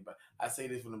tell you everybody. I say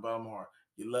this from the bottom of my heart.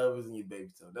 Your love is in your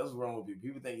baby toe. That's what's wrong with people.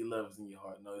 People think your love is in your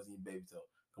heart. No, it's in your baby toe.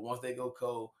 Because once they go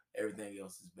cold, everything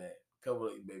else is bad. Cover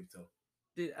up your baby toe.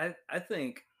 Dude, I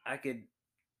think I could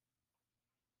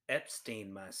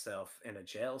Epstein myself in a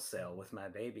jail cell with my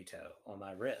baby toe on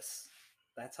my wrist.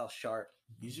 That's how sharp.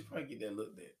 You should probably get that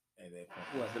looked at that point.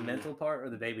 What, the mental part or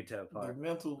the baby toe The part?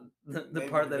 mental, The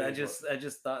part that I just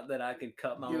thought that I could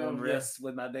cut my own wrists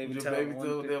with my baby with toe. your baby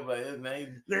toe, they're like,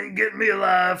 they ain't getting me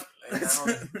alive. And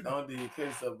not only did he cut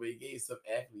himself, but he gave some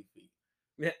athlete feet.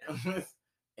 Yeah.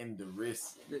 And the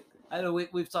wrist. I know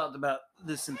we've talked about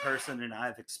this in person, and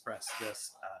I've expressed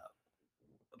this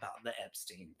about the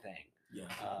Epstein thing. Yeah.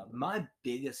 My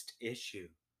biggest issue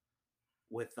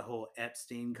with the whole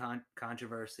Epstein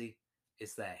controversy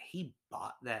is that he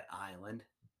bought that island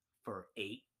for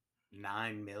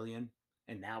 8-9 million,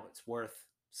 and now it's worth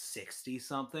 60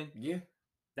 something. Yeah.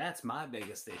 That's my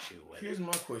biggest issue with Here's it.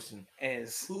 my question: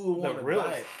 is who would want to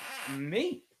buy it?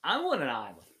 Me. I want an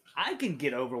island. I can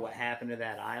get over what happened to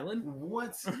that island.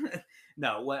 What?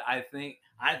 No, what I think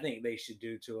they should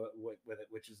do to it with it,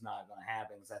 which is not going to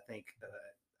happen, is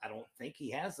I don't think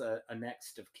he has a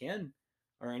next of kin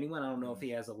or anyone. I don't know if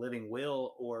he has a living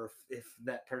will or if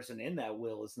that person in that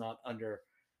will is not under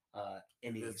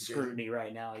any scrutiny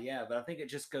right now. Yeah, but I think it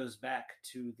just goes back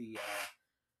to the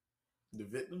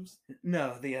victims.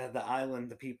 No, the island,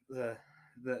 the people, the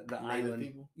island.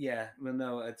 People? Yeah, well,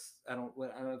 no, I don't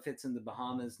know if it's in the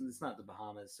Bahamas. It's not the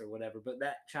Bahamas or whatever, but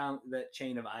that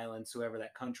chain of islands, whoever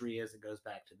that country is, it goes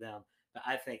back to them. But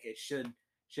I think it should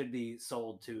be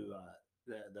sold to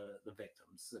the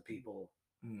victims, the people,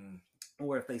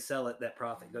 or if they sell it, that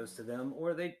profit goes to them,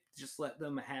 or they just let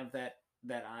them have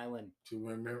that island to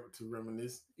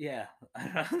reminisce. Yeah,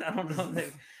 I don't know,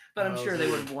 but I'm sure they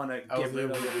would want to get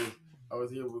rid of it. I was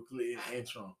here with Clinton and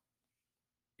Trump.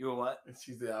 You were what?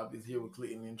 She said I was here with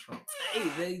Clinton and Trump.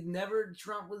 Hey,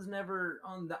 Trump was never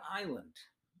on the island.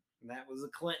 That was a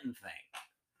Clinton thing.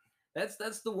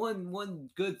 That's the one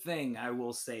good thing I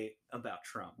will say about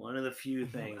Trump. One of the few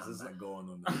things I'm is not going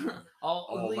on that.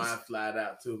 all mine flied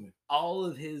out to me. All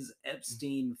of his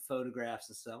Epstein photographs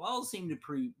and stuff all seem to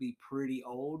be pretty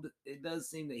old. It does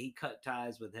seem that he cut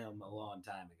ties with him a long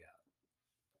time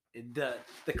ago.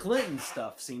 The Clinton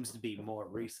stuff seems to be more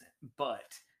recent, but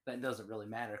that doesn't really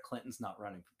matter. Clinton's not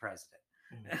running for president.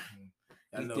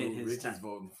 Mm-hmm. I know who Rich is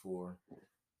voting for.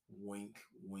 Wink,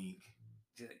 wink.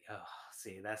 Oh,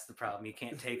 see, that's the problem. You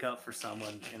can't take up for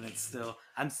someone, and it's still.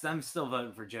 I'm still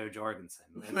voting for Joe Jorgensen.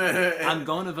 I'm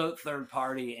going to vote third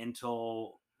party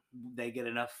until they get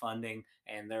enough funding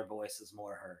and their voice is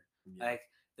more heard. Yeah. Like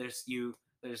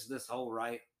there's this whole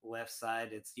right left side.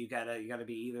 It's you gotta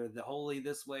be either the wholly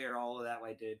this way or all of that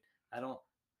way, dude. I don't.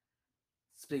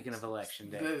 Speaking of election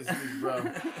day,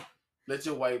 bro, let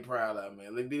your white pride out,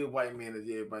 man. Let be a white man that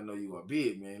everybody know you are. Be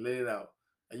it, man. Let it out.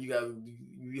 And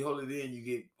you hold it in. You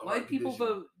get white people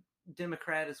vote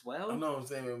Democrat as well. I know what I'm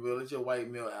saying, man. But let your white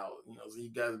male out. You know, so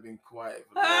you guys have been quiet.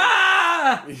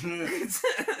 You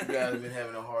guys have been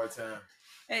having a hard time.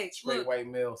 Hey, straight look, white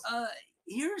males.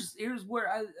 Here's where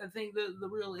I think the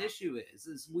real issue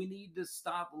is we need to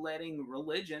stop letting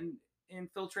religion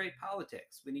infiltrate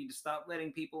politics. We need to stop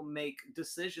letting people make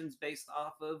decisions based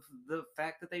off of the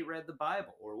fact that they read the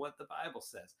Bible or what the Bible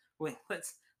says. Wait,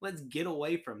 let's get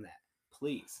away from that,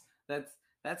 please.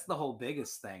 That's the whole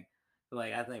biggest thing.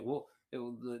 Like I think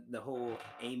the whole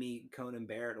Amy Coney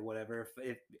Barrett or whatever.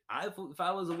 If I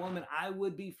was a woman, I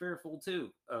would be fearful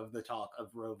too of the talk of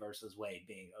Roe versus Wade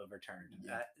being overturned.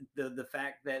 Yeah. The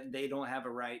fact that they don't have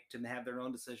a right to have their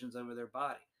own decisions over their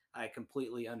body. I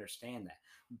completely understand that,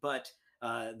 but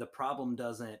the problem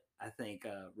doesn't, I think,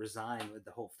 resign with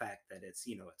the whole fact that it's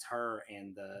her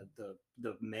and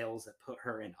the males that put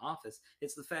her in office.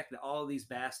 It's the fact that all of these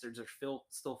bastards are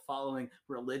still following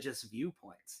religious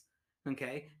viewpoints.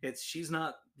 Okay, she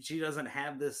doesn't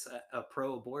have this a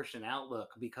pro-abortion outlook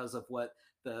because of what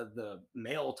the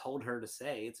male told her to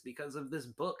say. It's because of this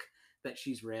book that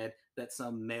she's read that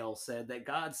some male said that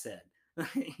God said.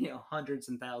 Hundreds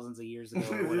and thousands of years ago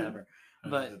or whatever.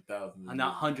 But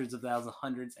not hundreds of thousands,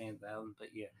 hundreds and thousands. But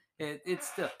yeah, it's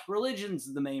still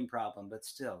religion's the main problem. But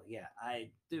still, yeah,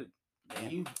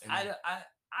 And you,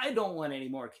 I don't want any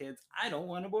more kids. I don't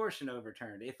want abortion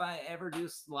overturned. If I ever do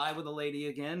lie with a lady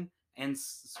again and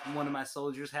one of my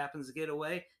soldiers happens to get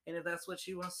away, and if that's what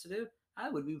she wants to do, I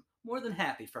would be more than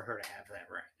happy for her to have that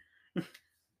right.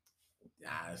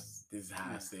 this is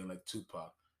how I say like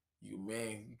Tupac. You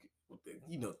man,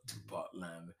 you know Tupac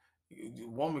line. The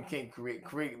woman can't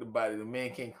create the body. The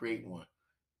man can't create one.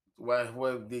 Why?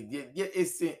 Well,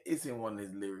 it's in one of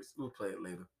his lyrics. We'll play it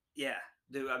later. Yeah,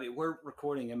 dude. I mean, we're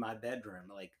recording in my bedroom.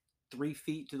 Like 3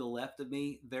 feet to the left of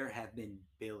me, there have been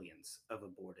billions of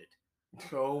aborted.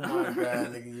 Oh my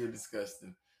god, nigga, you're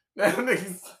disgusting. That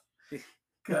nigga's,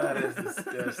 God, that's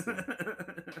disgusting.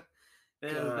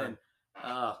 There has been.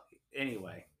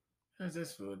 Anyway,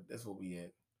 that's what we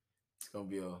at. It's gonna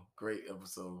be a great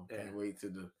episode. Yeah. Can't wait to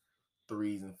the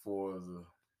 3s and 4s of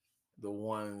the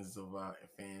ones of our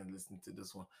fans listening to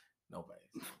this one.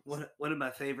 Nobody's. One of my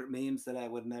favorite memes that I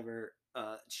would never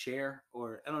share,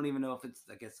 or I don't even know if it's,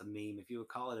 I guess, a meme, if you would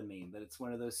call it a meme, but it's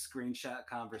one of those screenshot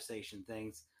conversation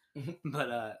things.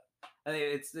 But I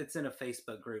think it's in a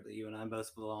Facebook group that you and I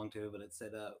both belong to. But it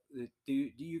said, "Do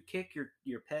you kick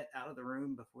your pet out of the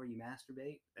room before you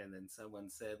masturbate?" And then someone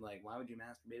said, like, "Why would you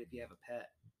masturbate if you have a pet?"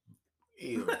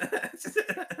 Ew.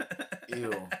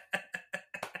 Ew.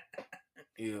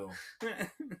 Ew.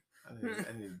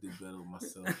 I need to do better with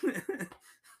myself.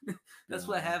 That's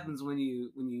what happens when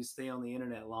you stay on the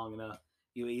internet long enough.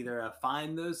 You either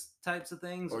find those types of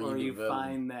things, or you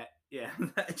find that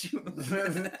that you.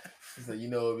 So you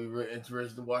know, it'd be really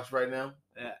interesting to watch right now.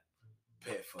 Yeah,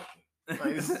 pet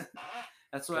fucking.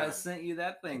 That's why I sent you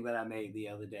that thing that I made the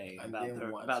other day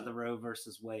about the Roe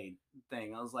versus Wade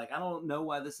thing. I was like, I don't know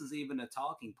why this is even a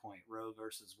talking point. Roe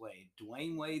versus Wade.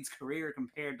 Dwayne Wade's career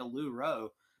compared to Lou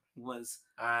Roe was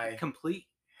complete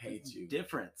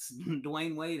difference.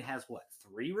 Dwayne Wade has what,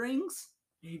 3 rings?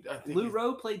 Lou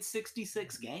Roe played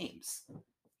 66 games.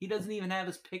 He doesn't even have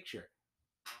his picture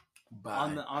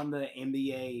on the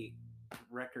NBA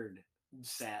record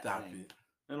stat thing.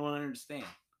 I don't understand.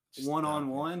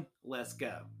 1-on-1, let's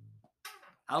go.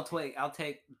 I'll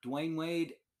take Dwayne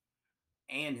Wade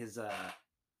and his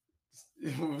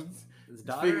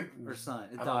daughter or son.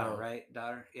 His daughter, right?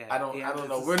 Daughter. Yeah. I don't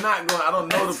know. We're not going. I don't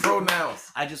know the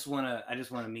pronouns. I just wanna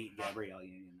meet Gabrielle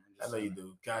Union. I know you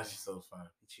do. God, she's so fine.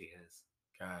 She is.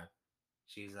 God.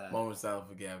 She's moment silent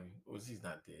for Gabby. Well, she's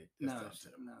not dead. No,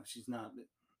 she's not. But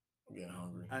I'm getting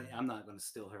hungry. I'm not going to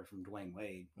steal her from Dwayne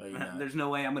Wade. No, you're not. There's no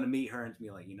way I'm going to meet her and be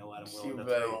like, you know what, I'm willing to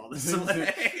throw all this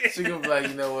away. She's going to be like,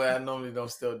 you know what, I normally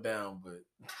don't steal down, but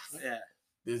yeah,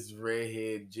 this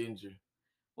redhead ginger.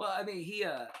 Well, I mean, he,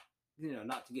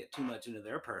 not to get too much into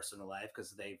their personal life,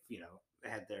 because they've,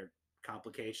 had their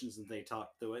complications and they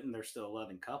talked through it and they're still a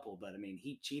loving couple. But I mean,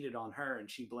 he cheated on her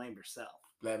and she blamed herself.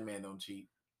 Black men don't cheat.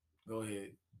 Go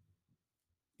ahead.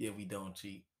 Yeah, we don't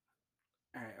cheat.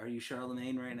 All right, are you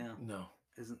Charlemagne right now? No.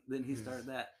 Didn't he start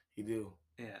that? He do.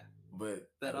 Yeah. But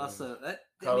that also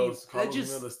Carlos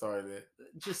Miller started it.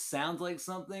 Just sounds like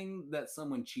something that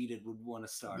someone cheated would want to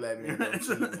start. Black men don't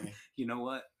cheat, man. You know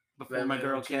what? Before my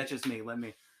girl catches me, let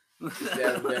me.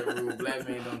 that rule. Black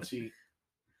men don't cheat.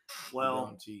 Well,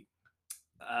 don't cheat.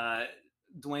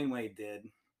 Dwayne Wade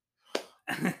did.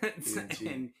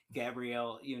 And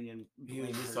Gabrielle Union. He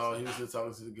was just talking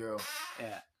to the girl.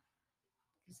 Yeah.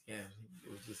 Yeah,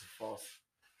 it was just a false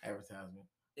advertisement.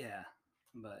 Yeah,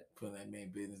 but putting that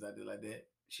man business out there like that.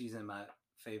 She's in my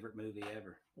favorite movie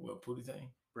ever. What, Pootie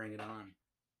Tang? Bring It On.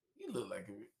 You look like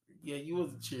you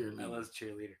was a cheerleader. I was a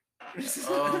cheerleader.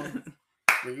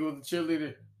 When you was a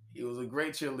cheerleader, he was a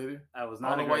great cheerleader. I was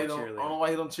not a great cheerleader. I don't know why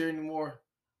he don't cheer anymore.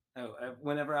 Oh,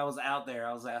 whenever I was out there,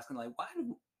 I was asking like,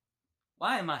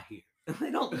 why am I here?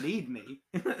 They don't need me.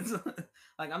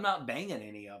 Like, I'm not banging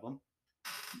any of them.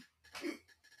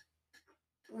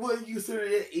 What, you consider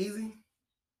it easy?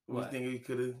 What? You think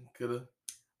you could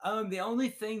have? The only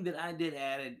thing that I did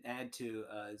add to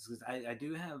is because I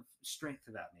do have strength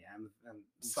about me. I'm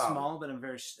small, but I'm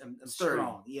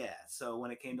strong. Yeah. So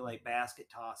when it came to like basket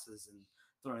tosses and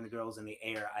throwing the girls in the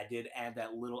air, I did add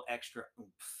that little extra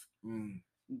oomph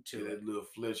to it. That little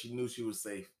flip. She knew she was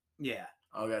safe. Yeah.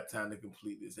 I got time to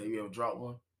complete this. Have you ever dropped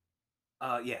one?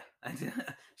 Yeah.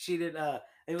 She did.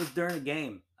 It was during a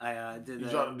game. I did. You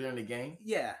dropped them during the game?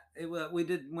 Yeah. We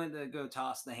went to go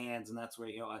toss the hands, and that's where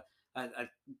I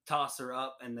toss her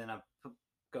up, and then I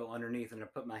go underneath, and I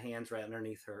put my hands right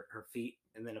underneath her feet,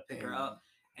 and then I pick her up,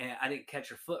 and I didn't catch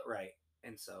her foot right,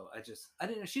 and so I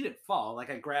didn't. She didn't fall. Like,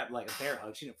 I grabbed like a bear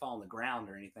hug. She didn't fall on the ground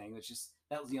or anything. It was just,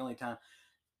 that was the only time.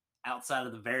 outside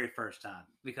of the very first time,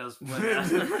 because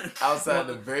when outside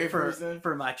the very first time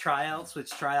for my tryouts,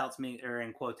 which tryouts mean are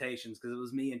in quotations because it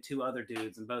was me and two other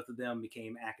dudes, and both of them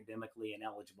became academically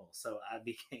ineligible, so I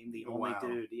became the only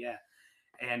dude. Yeah,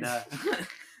 and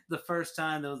the first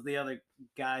time there was the other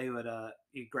guy who had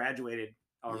he graduated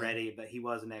already, but he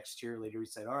was an ex cheerleader. He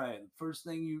said, "All right, the first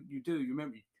thing you do, you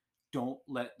remember, don't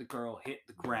let the girl hit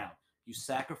the ground. You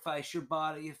sacrifice your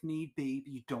body if need be,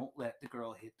 but you don't let the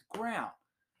girl hit the ground."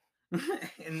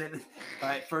 And then, all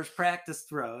right, first practice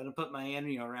throw, and I put my hand,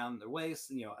 around their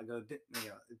waist, and I go, dip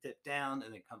down,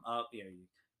 and then come up,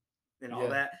 and all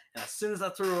that. And as soon as I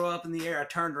threw her up in the air, I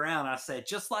turned around, and I said,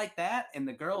 just like that, and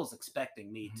the girl's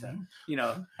expecting me to,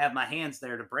 have my hands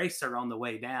there to brace her on the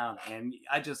way down, and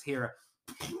I just hear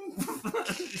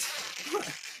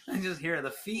I just hear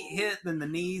the feet hit, then the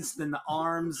knees, then the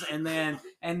arms, and then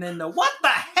the what the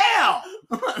hell?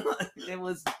 It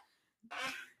was.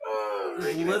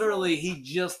 Literally, he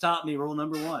just taught me rule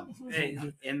number 1,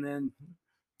 and then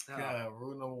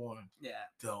rule number 1. Yeah,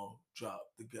 don't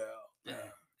drop the girl. Yeah,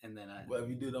 and then whatever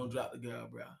you do, don't drop the girl,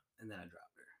 bro. And then I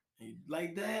dropped her. And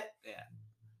like that? Yeah.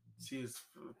 She was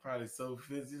probably so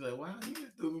fit. She's like, wow, you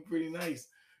just threw me pretty nice.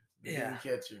 Didn't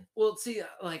catch her. Well, see,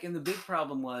 and the big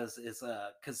problem is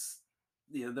because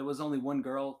there was only one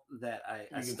girl that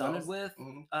I stunted with.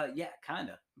 Mm-hmm. Yeah, kind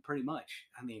of, pretty much.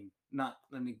 I mean, not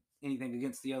anything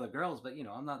against the other girls, but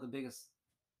I'm not the biggest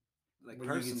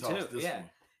person too. Yeah. One.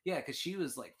 Yeah, because she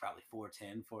was probably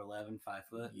 4'10", 4'11", 5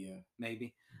 foot. Yeah,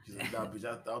 maybe. She's like, nah, bitch,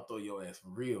 I'll throw your ass for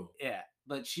real. Yeah,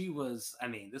 but she was. I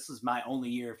mean, this was my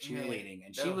only year of cheerleading,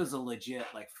 and she was a legit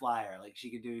flyer. She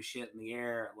could do shit in the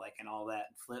air, and all that,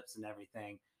 and flips and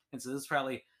everything. And so this is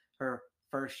probably her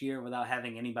first year without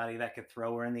having anybody that could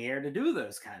throw her in the air to do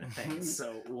those kind of things.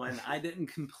 So when I didn't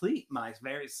complete my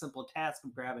very simple task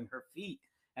of grabbing her feet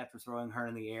after throwing her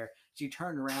in the air, she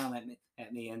turned around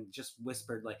at me and just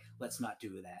whispered, let's not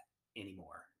do that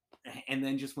anymore. And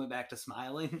then just went back to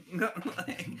smiling,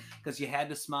 because you had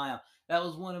to smile. That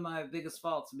was one of my biggest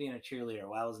faults of being a cheerleader.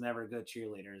 Well, I was never a good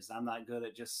cheerleader. Is I'm not good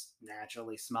at just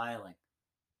naturally smiling.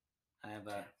 Yeah.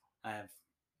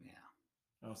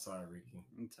 I'm sorry, Ricky.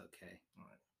 It's okay. All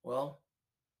right. Well,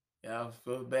 yeah, I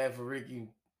feel bad for Ricky's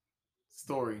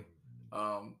story.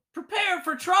 Prepare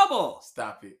for trouble.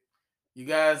 Stop it. You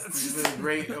guys, this has been a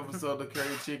great episode of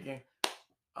Curry Chicken.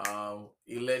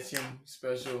 Election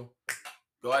special.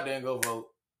 Go out there and go vote.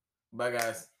 Bye,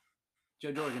 guys.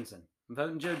 Jo Jorgensen. I'm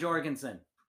voting Jo Jorgensen.